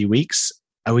 only a few weeks.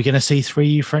 Are we going to see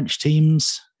 3 French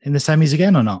teams in the semis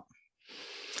again or not?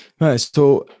 Right.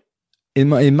 So in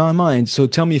my mind, so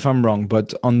tell me if I'm wrong,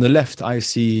 but on the left, I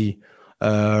see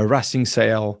Racing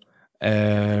Sale,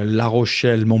 La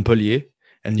Rochelle, Montpellier.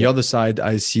 And the other side,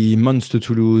 I see Munster,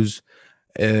 Toulouse,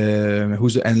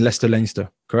 and Leicester, Leinster.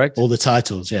 Correct? All the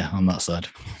titles, on that side.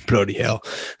 Bloody hell.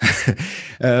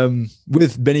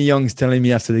 With Benny Youngs telling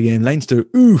me after the game, Leinster,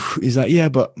 he's like, yeah,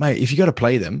 but mate, if you got to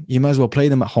play them, you might as well play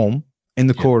them at home in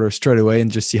the quarter straight away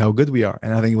and just see how good we are.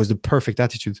 And I think it was the perfect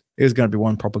attitude. It was going to be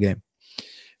one proper game.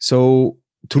 So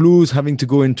Toulouse having to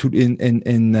go into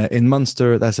in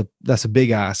Munster, that's a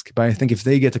big ask. But I think if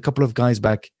they get a couple of guys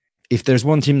back, if there's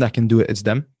one team that can do it, it's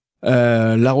them.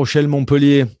 La Rochelle,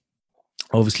 Montpellier,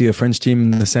 obviously a French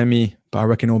team in the semi, but I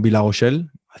reckon it will be La Rochelle.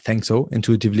 I think so,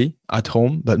 intuitively, at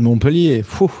home. But Montpellier,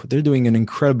 they're doing an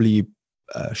incredibly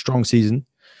strong season,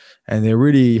 and they're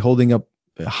really holding up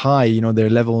high, their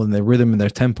level and their rhythm and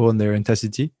their tempo and their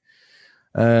intensity.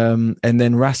 And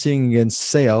then Racing against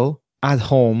Sale at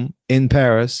home in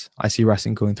Paris, I see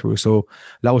Racing going through. So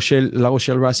La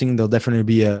Rochelle Racing, they'll definitely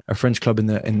be a French club in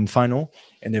the final.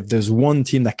 And if there's one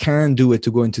team that can do it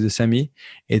to go into the semi,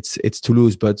 it's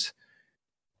Toulouse. But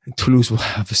Toulouse will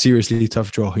have a seriously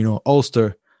tough draw.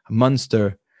 Ulster,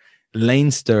 Munster,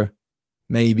 Leinster,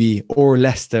 maybe, or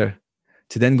Leicester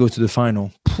to then go to the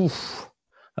final.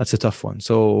 That's a tough one.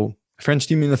 So French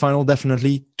team in the final,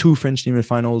 definitely. 2 French team in the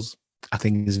finals, I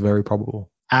think is very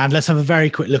probable. And let's have a very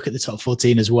quick look at the top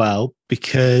 14 as well,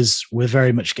 because we're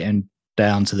very much getting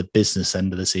down to the business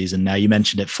end of the season now. You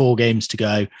mentioned it, 4 games to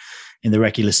go in the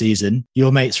regular season.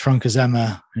 Your mates Franck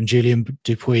Azema and Julien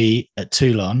Dupuis at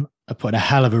Toulon are putting a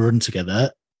hell of a run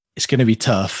together. It's going to be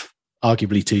tough,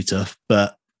 arguably too tough,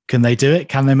 but can they do it?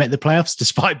 Can they make the playoffs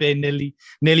despite being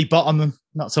nearly bottom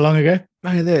not so long ago?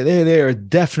 They are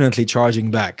definitely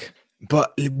charging back.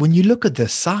 But when you look at their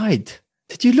side,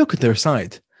 did you look at their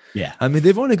side? Yeah. I mean,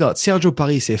 they've only got Sergio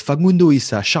Parise, Facundo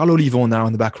Issa, Charles Olivon now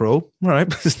in the back row. All right.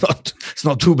 It's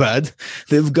not too bad.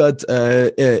 They've got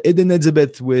Eden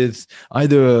Edzebet with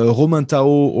either Romain Tao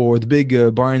or the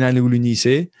big Brian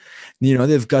Alioune. You know,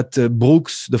 they've got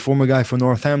Brooks, the former guy from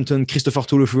Northampton, Christopher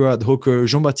Toulefura at hooker,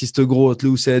 Jean-Baptiste Gros at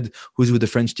loose head, who's with the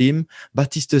French team,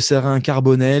 Baptiste Serin,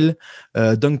 Carbonel,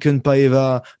 Duncan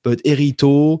Paeva, but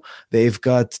Erito. They've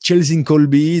got Chelsea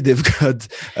Colby. They've got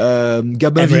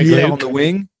Gabin Villiers on the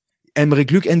wing.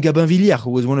 Emeric Luc and Gabin Villiers,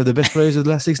 who was one of the best players of the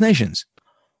last Six Nations.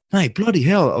 My bloody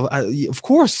hell. Of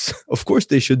course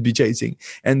they should be chasing.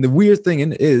 And the weird thing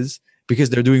is,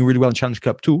 because they're doing really well in Challenge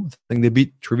Cup too, I think they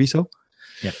beat Treviso.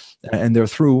 Yeah. And they're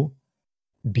through.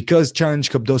 Because Challenge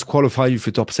Cup does qualify you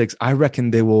for top 6, I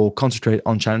reckon they will concentrate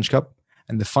on Challenge Cup.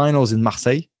 And the finals in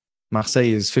Marseille.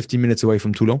 Marseille is 15 minutes away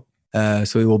from Toulon.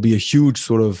 So it will be a huge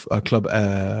sort of club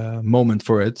moment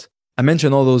for it. I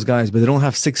mentioned all those guys, but they don't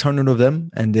have 600 of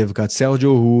them. And they've got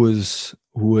Sergio,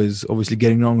 who is obviously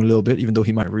getting on a little bit, even though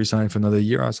he might resign for another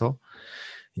year or so.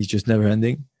 He's just never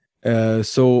ending.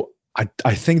 So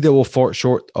I think they will fall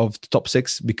short of the top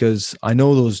 6 because I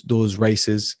know those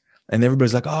races. And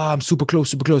everybody's like, I'm super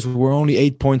close. We're only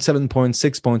 8 points, 7 points,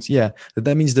 6 points. Yeah,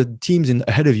 that means the teams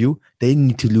ahead of you, they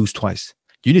need to lose twice.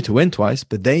 You need to win twice,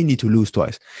 but they need to lose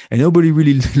twice. And nobody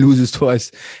really loses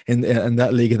twice in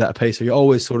that league at that pace. So you're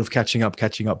always sort of catching up,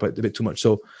 but a bit too much.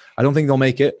 So I don't think they'll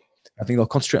make it. I think they'll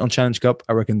concentrate on Challenge Cup.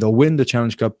 I reckon they'll win the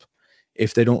Challenge Cup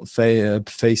if they don't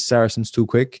face Saracens too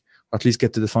quick. Or at least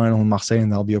get to the final in Marseille,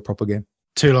 and that'll be a proper game.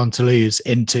 Toulon-Toulouse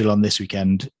in Toulon this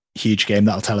weekend. Huge game.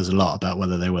 That'll tell us a lot about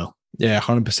whether they will. Yeah,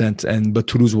 100%. But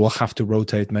Toulouse will have to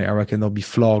rotate, mate. I reckon they'll be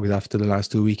flogged after the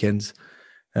last 2 weekends.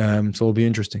 So it'll be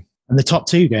interesting. And the top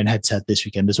 2 going head-to-head this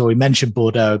weekend as well. We mentioned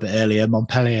Bordeaux a bit earlier.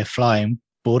 Montpellier flying.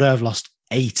 Bordeaux have lost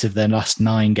 8 of their last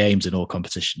 9 games in all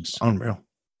competitions. Unreal.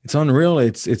 It's unreal.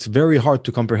 It's very hard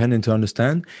to comprehend and to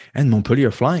understand. And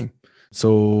Montpellier flying.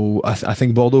 So I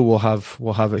think Bordeaux will have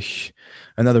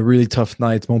another really tough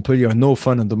night. Montpellier are no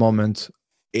fun at the moment.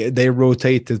 They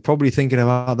rotated, probably thinking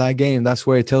about that game. That's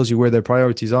where it tells you where their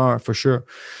priorities are for sure.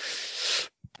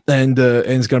 And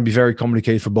it's going to be very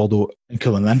complicated for Bordeaux.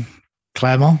 Come on then.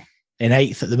 Clermont in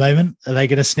 8th at the moment. Are they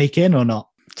going to sneak in or not?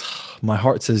 My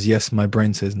heart says yes. My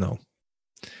brain says no.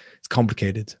 It's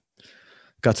complicated.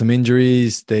 Got some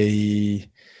injuries. It's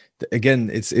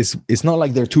not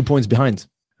like they're 2 points behind.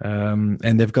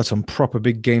 And they've got some proper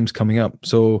big games coming up.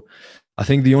 So I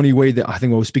think the only way I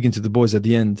was speaking to the boys at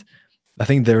the end, I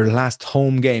think their last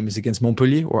home game is against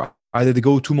Montpellier, or either they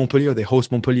go to Montpellier or they host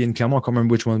Montpellier in Clermont. I can't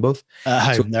remember which one, both. They're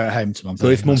at home to Montpellier. So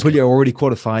if Montpellier are already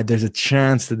qualified, there's a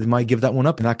chance that they might give that one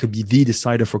up, and that could be the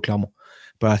decider for Clermont.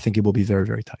 But I think it will be very,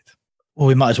 very tight. Well,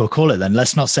 we might as well call it then.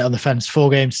 Let's not sit on the fence. 4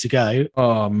 games to go.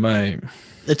 Oh, mate.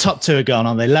 The top 2 are gone,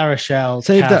 aren't they? La Rochelle.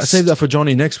 Save that for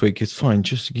Johnny next week. It's fine.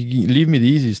 Just leave me the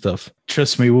easy stuff.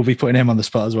 Trust me, we'll be putting him on the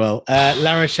spot as well.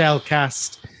 La Rochelle,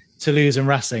 Castres, Toulouse and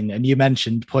Racing. And you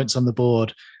mentioned points on the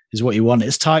board is what you want.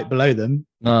 It's tight below them.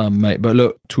 Mate. But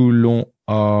look, Toulon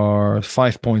are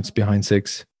 5 points behind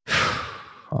 6.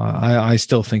 I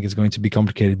still think it's going to be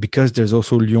complicated because there's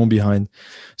also Lyon behind.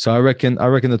 So I reckon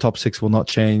the top 6 will not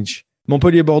change.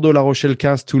 Montpellier, Bordeaux, La Rochelle,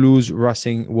 Castres, Toulouse,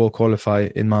 Racing will qualify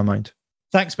in my mind.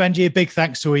 Thanks, Benji. A big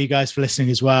thanks to all you guys for listening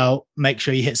as well. Make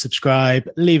sure you hit subscribe.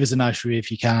 Leave us a nice review if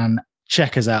you can.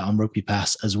 Check us out on Rugby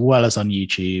Pass as well as on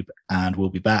YouTube. And we'll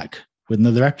be back with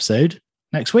another episode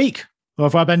next week. Au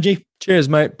revoir, Benji. Cheers,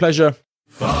 mate. Pleasure.